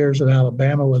 2 years at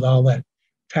Alabama with all that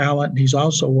talent, and he's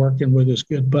also working with his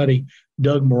good buddy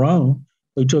Doug Marrone,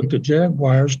 who took the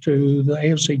Jaguars to the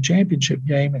AFC Championship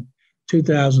game in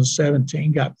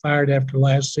 2017, got fired after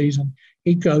last season.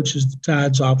 He coaches the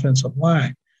Tide's offensive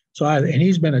line. And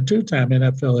he's been a 2-time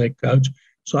NFL head coach.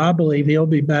 So I believe he'll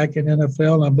be back in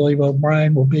NFL, and I believe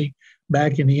O'Brien will be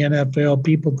back in the NFL.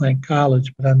 People think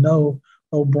college, but I know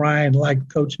O'Brien liked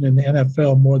coaching in the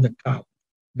NFL more than college.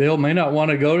 Bill may not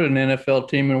want to go to an NFL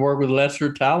team and work with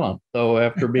lesser talent, though,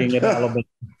 after being at Alabama.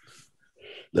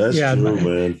 That's true,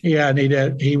 man. Yeah,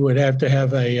 and he would have to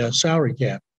have a salary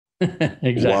cap.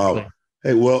 Exactly. Wow.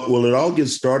 Hey, well, it all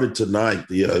gets started tonight.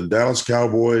 The Dallas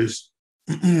Cowboys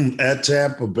at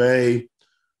Tampa Bay,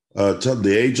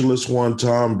 the ageless one,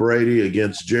 Tom Brady,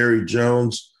 against Jerry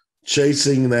Jones,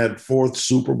 chasing that 4th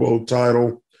Super Bowl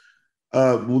title.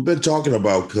 We've been talking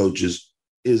about coaches.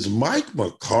 Is Mike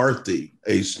McCarthy,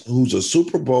 who's a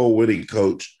Super Bowl winning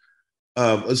coach?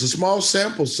 It's a small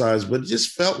sample size, but it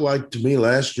just felt like to me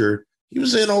last year he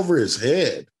was in over his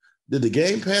head. Did the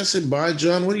game pass him by,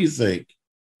 John? What do you think?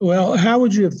 Well, how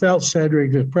would you have felt,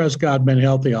 Cedric, if Prescott had been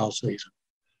healthy all season?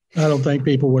 I don't think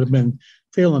people would have been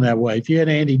feeling that way. If you had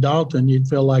Andy Dalton, you'd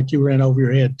feel like you were in over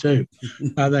your head too.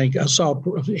 I think I saw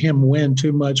him win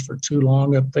too much for too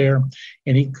long up there,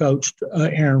 and he coached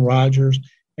Aaron Rodgers,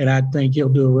 and I think he'll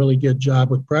do a really good job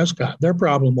with Prescott. Their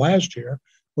problem last year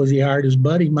was he hired his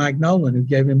buddy Mike Nolan, who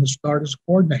gave him a start as a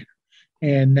coordinator.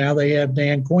 And now they have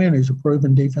Dan Quinn, who's a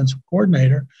proven defensive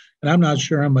coordinator. And I'm not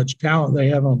sure how much talent they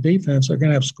have on defense. They're going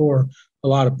to have to score a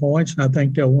lot of points, and I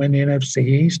think they'll win the NFC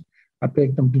East. I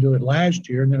picked them to do it last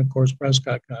year, and then, of course,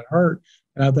 Prescott got hurt.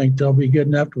 And I think they'll be good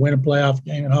enough to win a playoff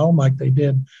game at home like they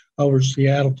did over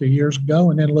Seattle 2 years ago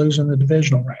and then lose in the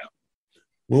divisional round.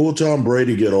 When will Tom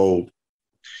Brady get old?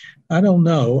 I don't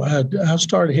know. I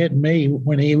started hitting me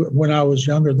when I was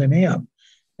younger than him.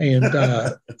 And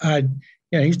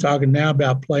he's talking now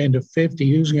about playing to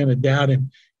 50. Who's going to doubt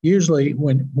him? Usually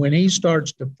when he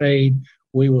starts to fade,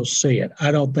 we will see it.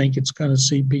 I don't think it's going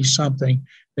to be something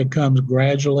that comes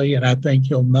gradually, and I think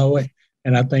he'll know it,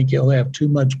 and I think he'll have too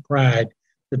much pride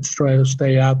to try to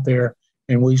stay out there,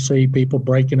 and we see people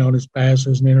breaking on his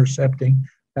passes and intercepting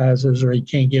passes, or he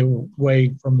can't get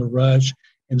away from the rush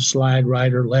and slide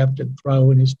right or left and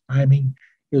throw, and his timing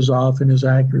is off and his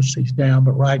accuracy's down.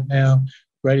 But right now,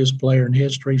 greatest player in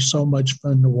history, so much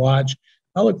fun to watch.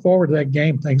 I look forward to that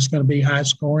game. I think it's going to be high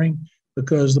scoring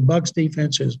because the Bucs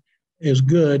defense is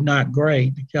good, not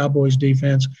great. The Cowboys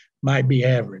defense might be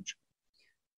average.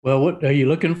 Well, what are you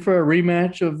looking for, a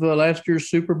rematch of last year's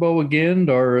Super Bowl again,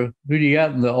 or who do you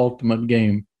got in the ultimate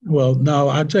game? Well, no,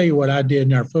 I'll tell you what I did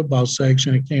in our football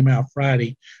section. It came out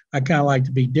Friday. I kind of like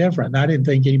to be different. I didn't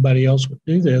think anybody else would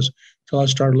do this until I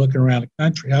started looking around the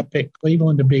country. I picked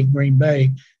Cleveland to beat Green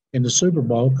Bay in the Super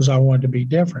Bowl because I wanted to be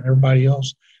different. Everybody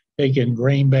else picking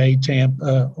Green Bay,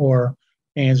 Tampa, or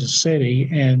Kansas City.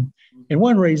 And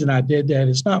one reason I did that,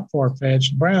 it's not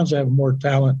far-fetched. The Browns have more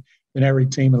talent than every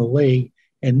team in the league,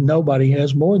 and nobody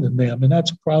has more than them, and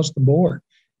that's across the board.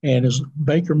 And as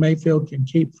Baker Mayfield can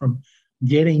keep from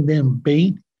getting them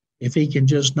beat, if he can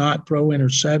just not throw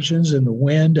interceptions in the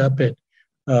wind up at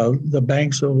the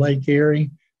banks of Lake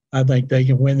Erie, I think they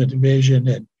can win the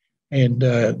division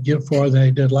and get farther than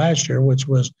they did last year, which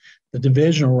was the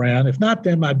divisional round. If not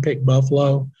them, I'd pick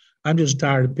Buffalo. I'm just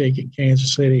tired of picking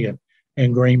Kansas City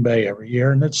and Green Bay every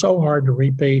year, and it's so hard to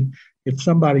repeat. If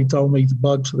somebody told me the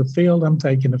Bucs of the field, I'm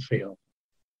taking the field.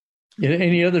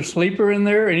 Any other sleeper in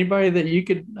there? Anybody that you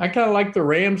could – I kind of like the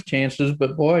Rams' chances,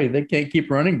 but, boy, they can't keep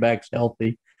running backs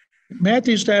healthy.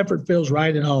 Matthew Stafford feels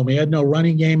right at home. He had no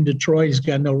running game in Detroit. He's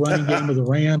got no running game with the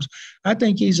Rams. I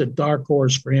think he's a dark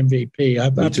horse for MVP. I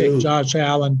picked Josh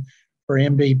Allen for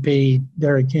MVP,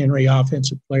 Derrick Henry,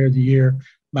 Offensive Player of the Year.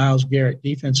 Myles Garrett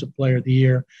Defensive Player of the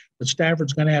Year. But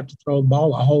Stafford's going to have to throw the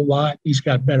ball a whole lot. He's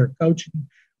got better coaching,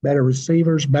 better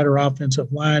receivers, better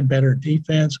offensive line, better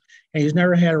defense. And he's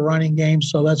never had a running game,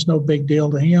 so that's no big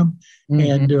deal to him.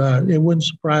 Mm-hmm. And it wouldn't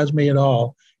surprise me at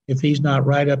all if he's not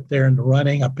right up there in the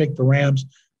running. I picked the Rams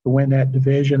to win that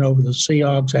division over the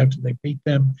Seahawks after they beat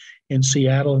them in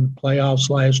Seattle in the playoffs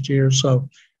last year. So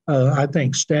I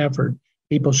think Stafford,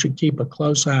 people should keep a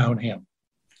close eye on him.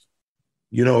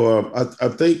 You know, I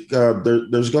think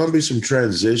there's going to be some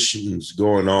transitions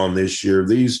going on this year.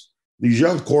 These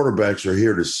young quarterbacks are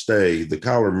here to stay. The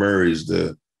Kyler Murrays,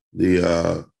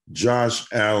 the Josh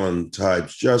Allen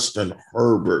types, Justin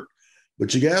Herbert.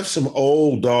 But you have some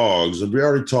old dogs, and we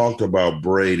already talked about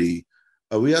Brady.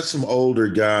 We have some older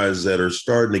guys that are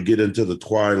starting to get into the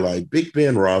twilight. Big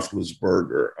Ben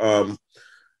Roethlisberger.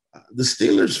 The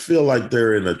Steelers feel like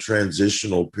they're in a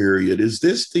transitional period. Is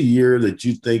this the year that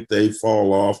you think they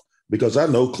fall off? Because I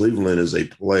know Cleveland is a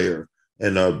player,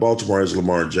 and Baltimore has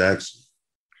Lamar Jackson.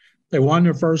 They won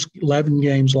their first 11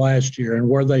 games last year, and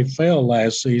where they failed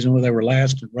last season, where they were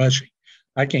last in rushing,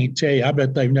 I can't tell you. I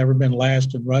bet they've never been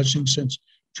last in rushing since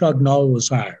Chuck Noll was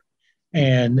hired.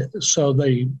 And so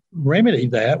they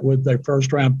remedied that with their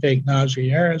first-round pick, Najee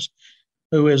Harris,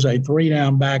 who is a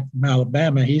 3-down back from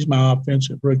Alabama. He's my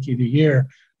offensive rookie of the year.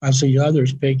 I see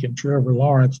others picking Trevor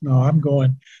Lawrence. No, I'm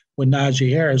going with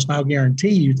Najee Harris, and I'll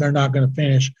guarantee you they're not going to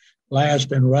finish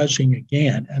last in rushing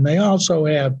again. And they also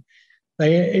have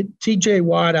T.J.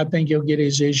 Watt. I think he'll get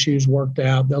his issues worked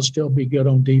out. They'll still be good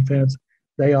on defense.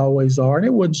 They always are. And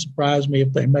it wouldn't surprise me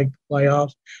if they make the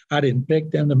playoffs. I didn't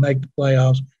pick them to make the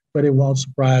playoffs, but it won't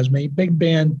surprise me. Big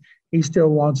Ben, he still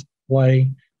wants to play.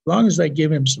 As long as they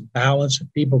give him some balance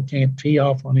and people can't tee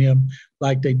off on him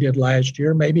like they did last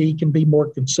year, maybe he can be more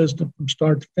consistent from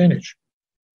start to finish.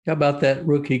 How about that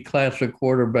rookie class of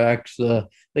quarterbacks?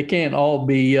 They can't all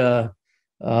be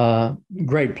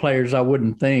great players, I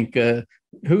wouldn't think. Who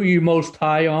are you most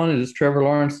high on? Is Trevor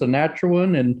Lawrence the natural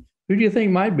one? And who do you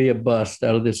think might be a bust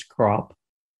out of this crop?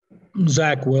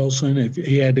 Zach Wilson, if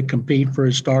he had to compete for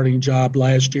his starting job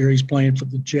last year, he's playing for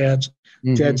the Jets.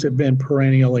 Mm-hmm. Jets have been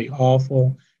perennially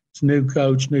awful. It's new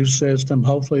coach, new system.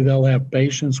 Hopefully they'll have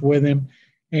patience with him.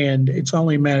 And it's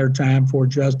only a matter of time before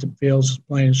Justin Fields is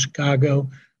playing in Chicago.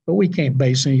 But we can't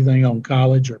base anything on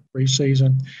college or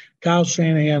preseason. Kyle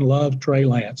Shanahan loved Trey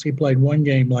Lance. He played one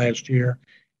game last year.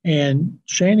 And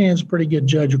Shanahan's a pretty good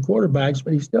judge of quarterbacks,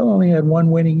 but he still only had one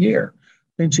winning year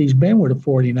since he's been with the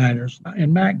 49ers.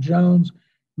 And Mac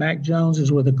Jones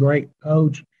is with a great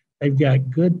coach. They've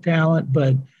got good talent,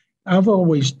 but I've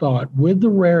always thought, with the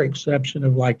rare exception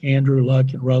of like Andrew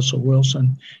Luck and Russell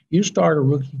Wilson, you start a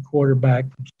rookie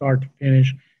quarterback from start to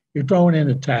finish, you're throwing in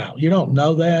a towel. You don't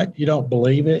know that. You don't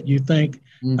believe it. You think,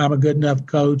 I'm a good enough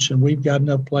coach and we've got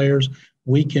enough players,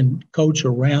 we can coach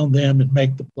around them and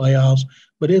make the playoffs.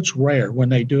 But it's rare when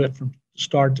they do it from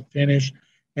start to finish.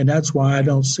 And that's why I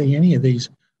don't see any of these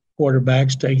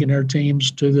quarterbacks taking their teams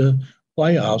to the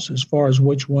playoffs. As far as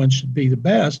which one should be the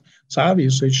best, it's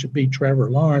obviously it should be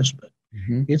Trevor Lawrence, but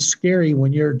it's scary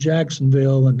when you're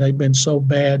Jacksonville and they've been so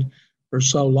bad for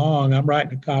so long. I'm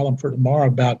writing a column for tomorrow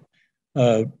about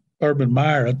Urban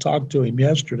Meyer. I talked to him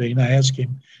yesterday and I asked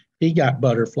him if he got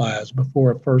butterflies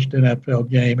before a first NFL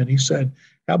game, and he said,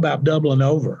 how about doubling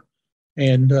over?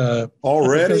 And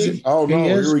already? Oh, no,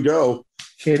 here we go.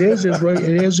 It is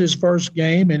his first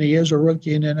game, and he is a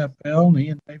rookie in NFL, and he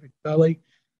and David Culley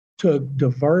took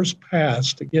diverse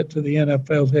paths to get to the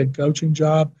NFL's head coaching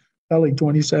job. Culley,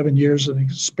 27 years of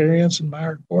experience, and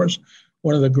Meyer, of course,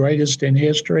 one of the greatest in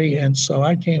history, and so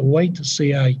I can't wait to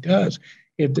see how he does.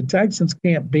 If the Texans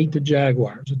can't beat the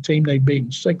Jaguars, a team they've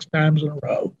beaten 6 times in a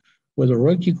row, with a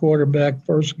rookie quarterback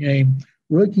first game,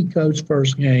 rookie coach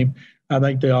first game, I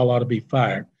think they all ought to be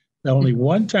fired. Only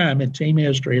one time in team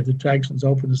history if the Texans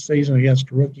opened the season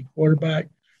against a rookie quarterback,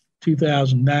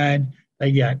 2009,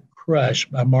 they got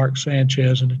crushed by Mark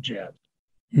Sanchez and the Jets.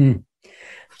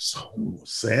 So,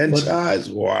 Sanchez,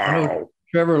 wow.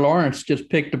 Trevor Lawrence just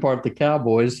picked apart the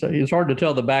Cowboys. It's hard to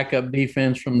tell the backup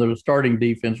defense from the starting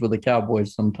defense with the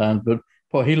Cowboys sometimes, but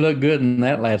boy, he looked good in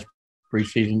that last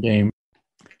preseason game.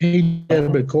 He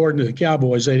did, but according to the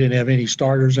Cowboys, they didn't have any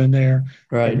starters in there.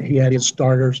 Right. And he had his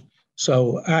starters.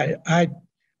 So I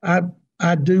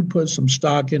do put some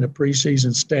stock into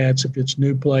preseason stats if it's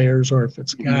new players or if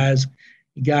it's guys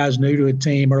new to a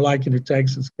team, or like in the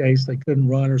Texans case, they couldn't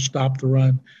run or stop the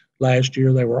run last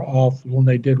year. They were awful and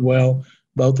they did well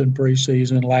both in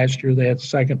preseason. Last year they had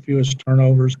second fewest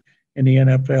turnovers in the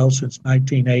NFL since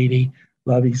 1980.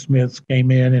 Lovie Smith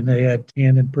came in and they had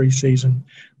 10 in preseason.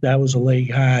 That was a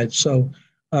league high. So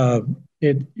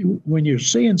when you're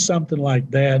seeing something like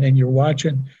that and you're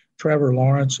watching Trevor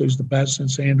Lawrence, who's the best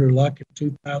since Andrew Luck in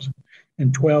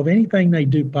 2012, anything they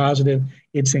do positive,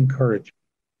 it's encouraging.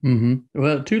 Mm-hmm.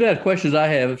 Well, two last questions I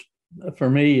have for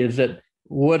me is that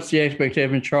what's the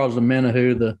expectation of Charles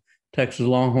Omenihu, the Texas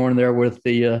Longhorn there with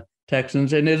the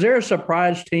Texans? And is there a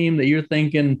surprise team that you're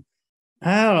thinking,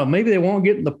 I don't know, maybe they won't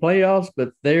get in the playoffs,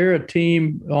 but they're a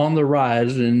team on the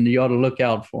rise and you ought to look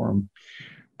out for them?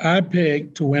 I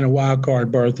picked to win a wild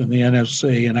card berth in the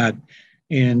NFC,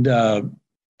 and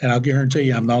I'll guarantee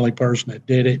you I'm the only person that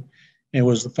did it. It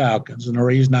was the Falcons. And the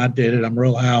reason I did it, I'm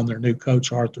real high on their new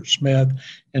coach, Arthur Smith,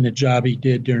 and the job he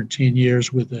did during 10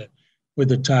 years with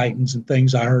the Titans and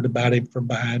things I heard about him from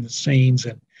behind the scenes.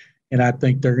 And I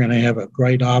think they're going to have a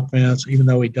great offense, even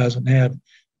though he doesn't have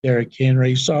Derrick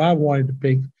Henry. So I wanted to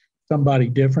pick somebody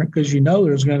different because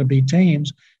there's going to be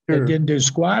teams that didn't do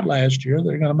squad last year.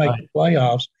 They're going to make the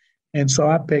playoffs. And so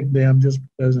I picked them just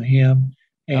because of him.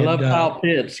 And, I love Kyle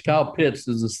Pitts. Kyle Pitts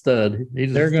is a stud.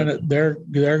 They're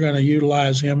gonna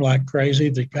utilize him like crazy.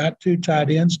 They got 2 tight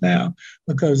ends now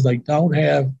because they don't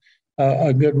have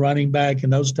a good running back,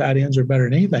 and those tight ends are better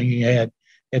than anything he had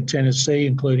at Tennessee,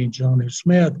 including Jonnu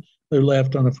Smith, who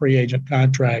left on a free agent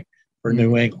contract for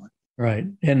New England. Right.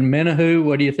 And Omenihu,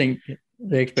 what do you think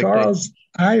the expectation? Charles,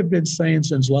 I have been saying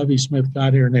since Lovie Smith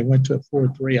got here and they went to a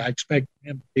 4-3, I expect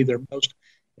him to be their most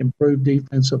improved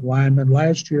defensive lineman.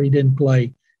 Last year, he didn't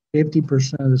play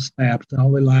 50% of the snaps. The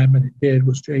only lineman he did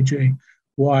was J.J.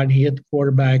 Watt. He hit the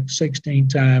quarterback 16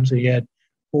 times. He had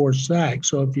 4 sacks.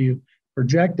 So if you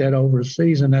project that over a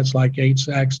season, that's like 8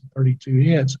 sacks and 32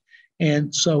 hits.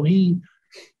 And so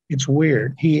it's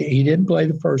weird. He didn't play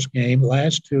the first game.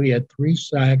 Last 2, he had 3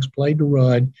 sacks, played the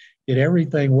run, did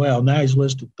everything well. Now he's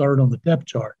listed 3rd on the depth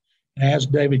chart. And I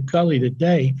asked David Culley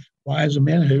today, why is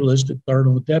Omenihu listed 3rd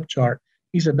on the depth chart?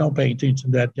 He said, don't pay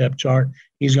attention to that depth chart.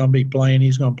 He's going to be playing.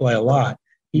 He's going to play a lot.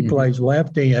 He plays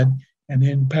left end, and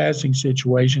in passing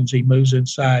situations, he moves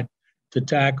inside to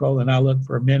tackle. And I look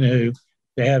for Omenihu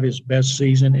to have his best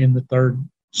season in the 3rd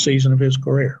season of his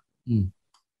career.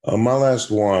 My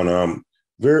last one,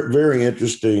 very, very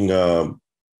interesting,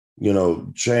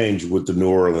 change with the New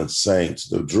Orleans Saints.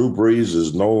 The Drew Brees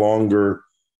is no longer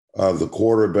the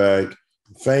quarterback.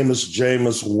 Famous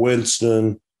Jameis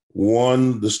Winston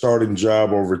won the starting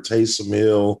job over Taysom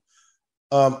Hill.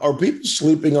 Are people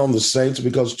sleeping on the Saints?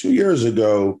 Because 2 years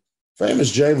ago,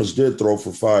 famous Jameis did throw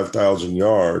for 5,000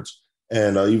 yards,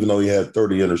 and even though he had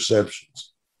 30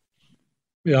 interceptions.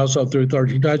 He also threw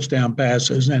 30 touchdown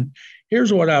passes. And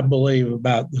here's what I believe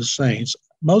about the Saints.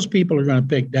 Most people are going to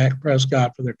pick Dak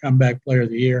Prescott for their comeback player of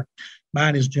the year.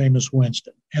 Mine is Jameis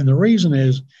Winston. And the reason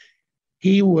is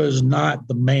he was not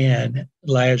the man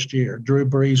last year. Drew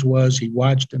Brees was. He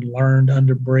watched and learned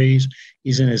under Brees.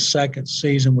 He's in his 2nd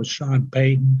season with Sean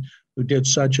Payton, who did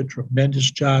such a tremendous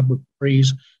job with Brees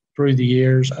through the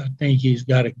years. I think he's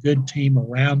got a good team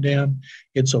around him.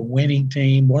 It's a winning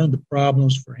team. One of the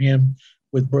problems for him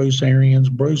with Bruce Arians,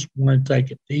 Bruce wanted to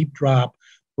take a deep drop,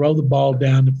 throw the ball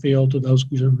down the field to those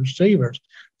good receivers.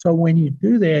 So when you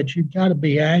do that, you've got to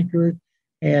be accurate.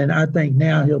 And I think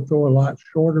now he'll throw a lot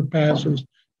shorter passes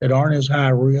that aren't as high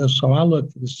risk. So I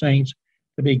look for the Saints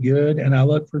to be good, and I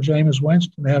look for Jameis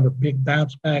Winston to have a big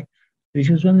bounce back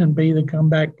season and be the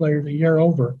comeback player of the year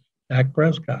over Dak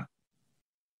Prescott.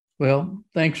 Well,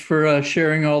 thanks for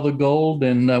sharing all the gold.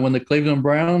 And when the Cleveland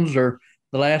Browns are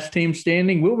the last team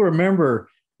standing, we'll remember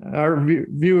our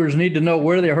viewers need to know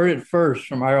where they heard it first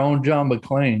from our own John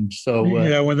McClain. So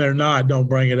when they're not, don't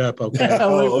bring it up. Okay.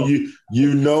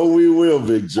 You know we will,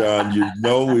 Big John. You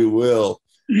know we will.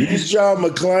 He's John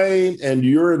McClain, and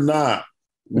you're not.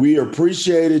 We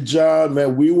appreciate it, John.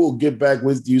 Man, we will get back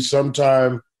with you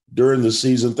sometime during the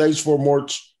season. Thanks so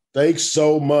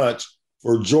much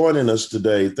for joining us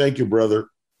today. Thank you, brother.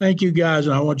 Thank you, guys.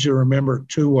 And I want you to remember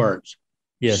 2 words.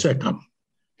 Yes. Sick 'em.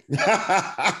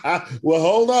 Well,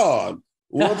 hold on.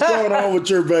 What's going on with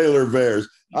your Baylor Bears?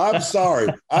 I'm sorry.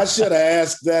 I should have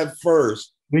asked that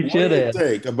first. We should have.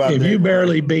 Think about if you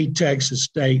barely beat Texas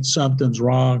State, something's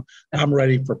wrong. I'm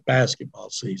ready for basketball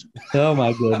season. Oh,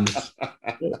 my goodness.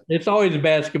 It's always a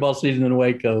basketball season in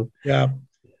Waco. Yeah.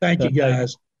 Thank you,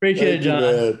 guys. Appreciate it,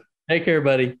 John. Take care,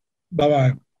 buddy.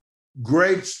 Bye-bye.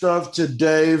 Great stuff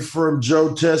today from Joe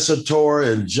Tessitore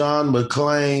and John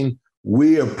McClain.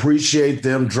 We appreciate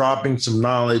them dropping some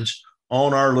knowledge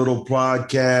on our little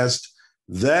podcast.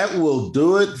 That will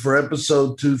do it for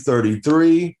episode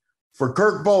 233. For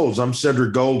Kirk Bowles, I'm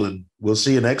Cedric Golden. We'll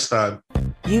see you next time.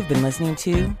 You've been listening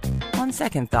to On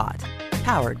Second Thought,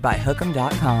 powered by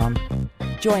Hookem.com.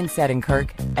 Join Ced and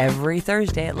Kirk every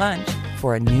Thursday at lunch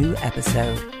for a new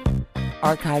episode.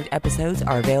 Archived episodes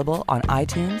are available on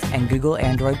iTunes and Google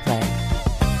Android Play.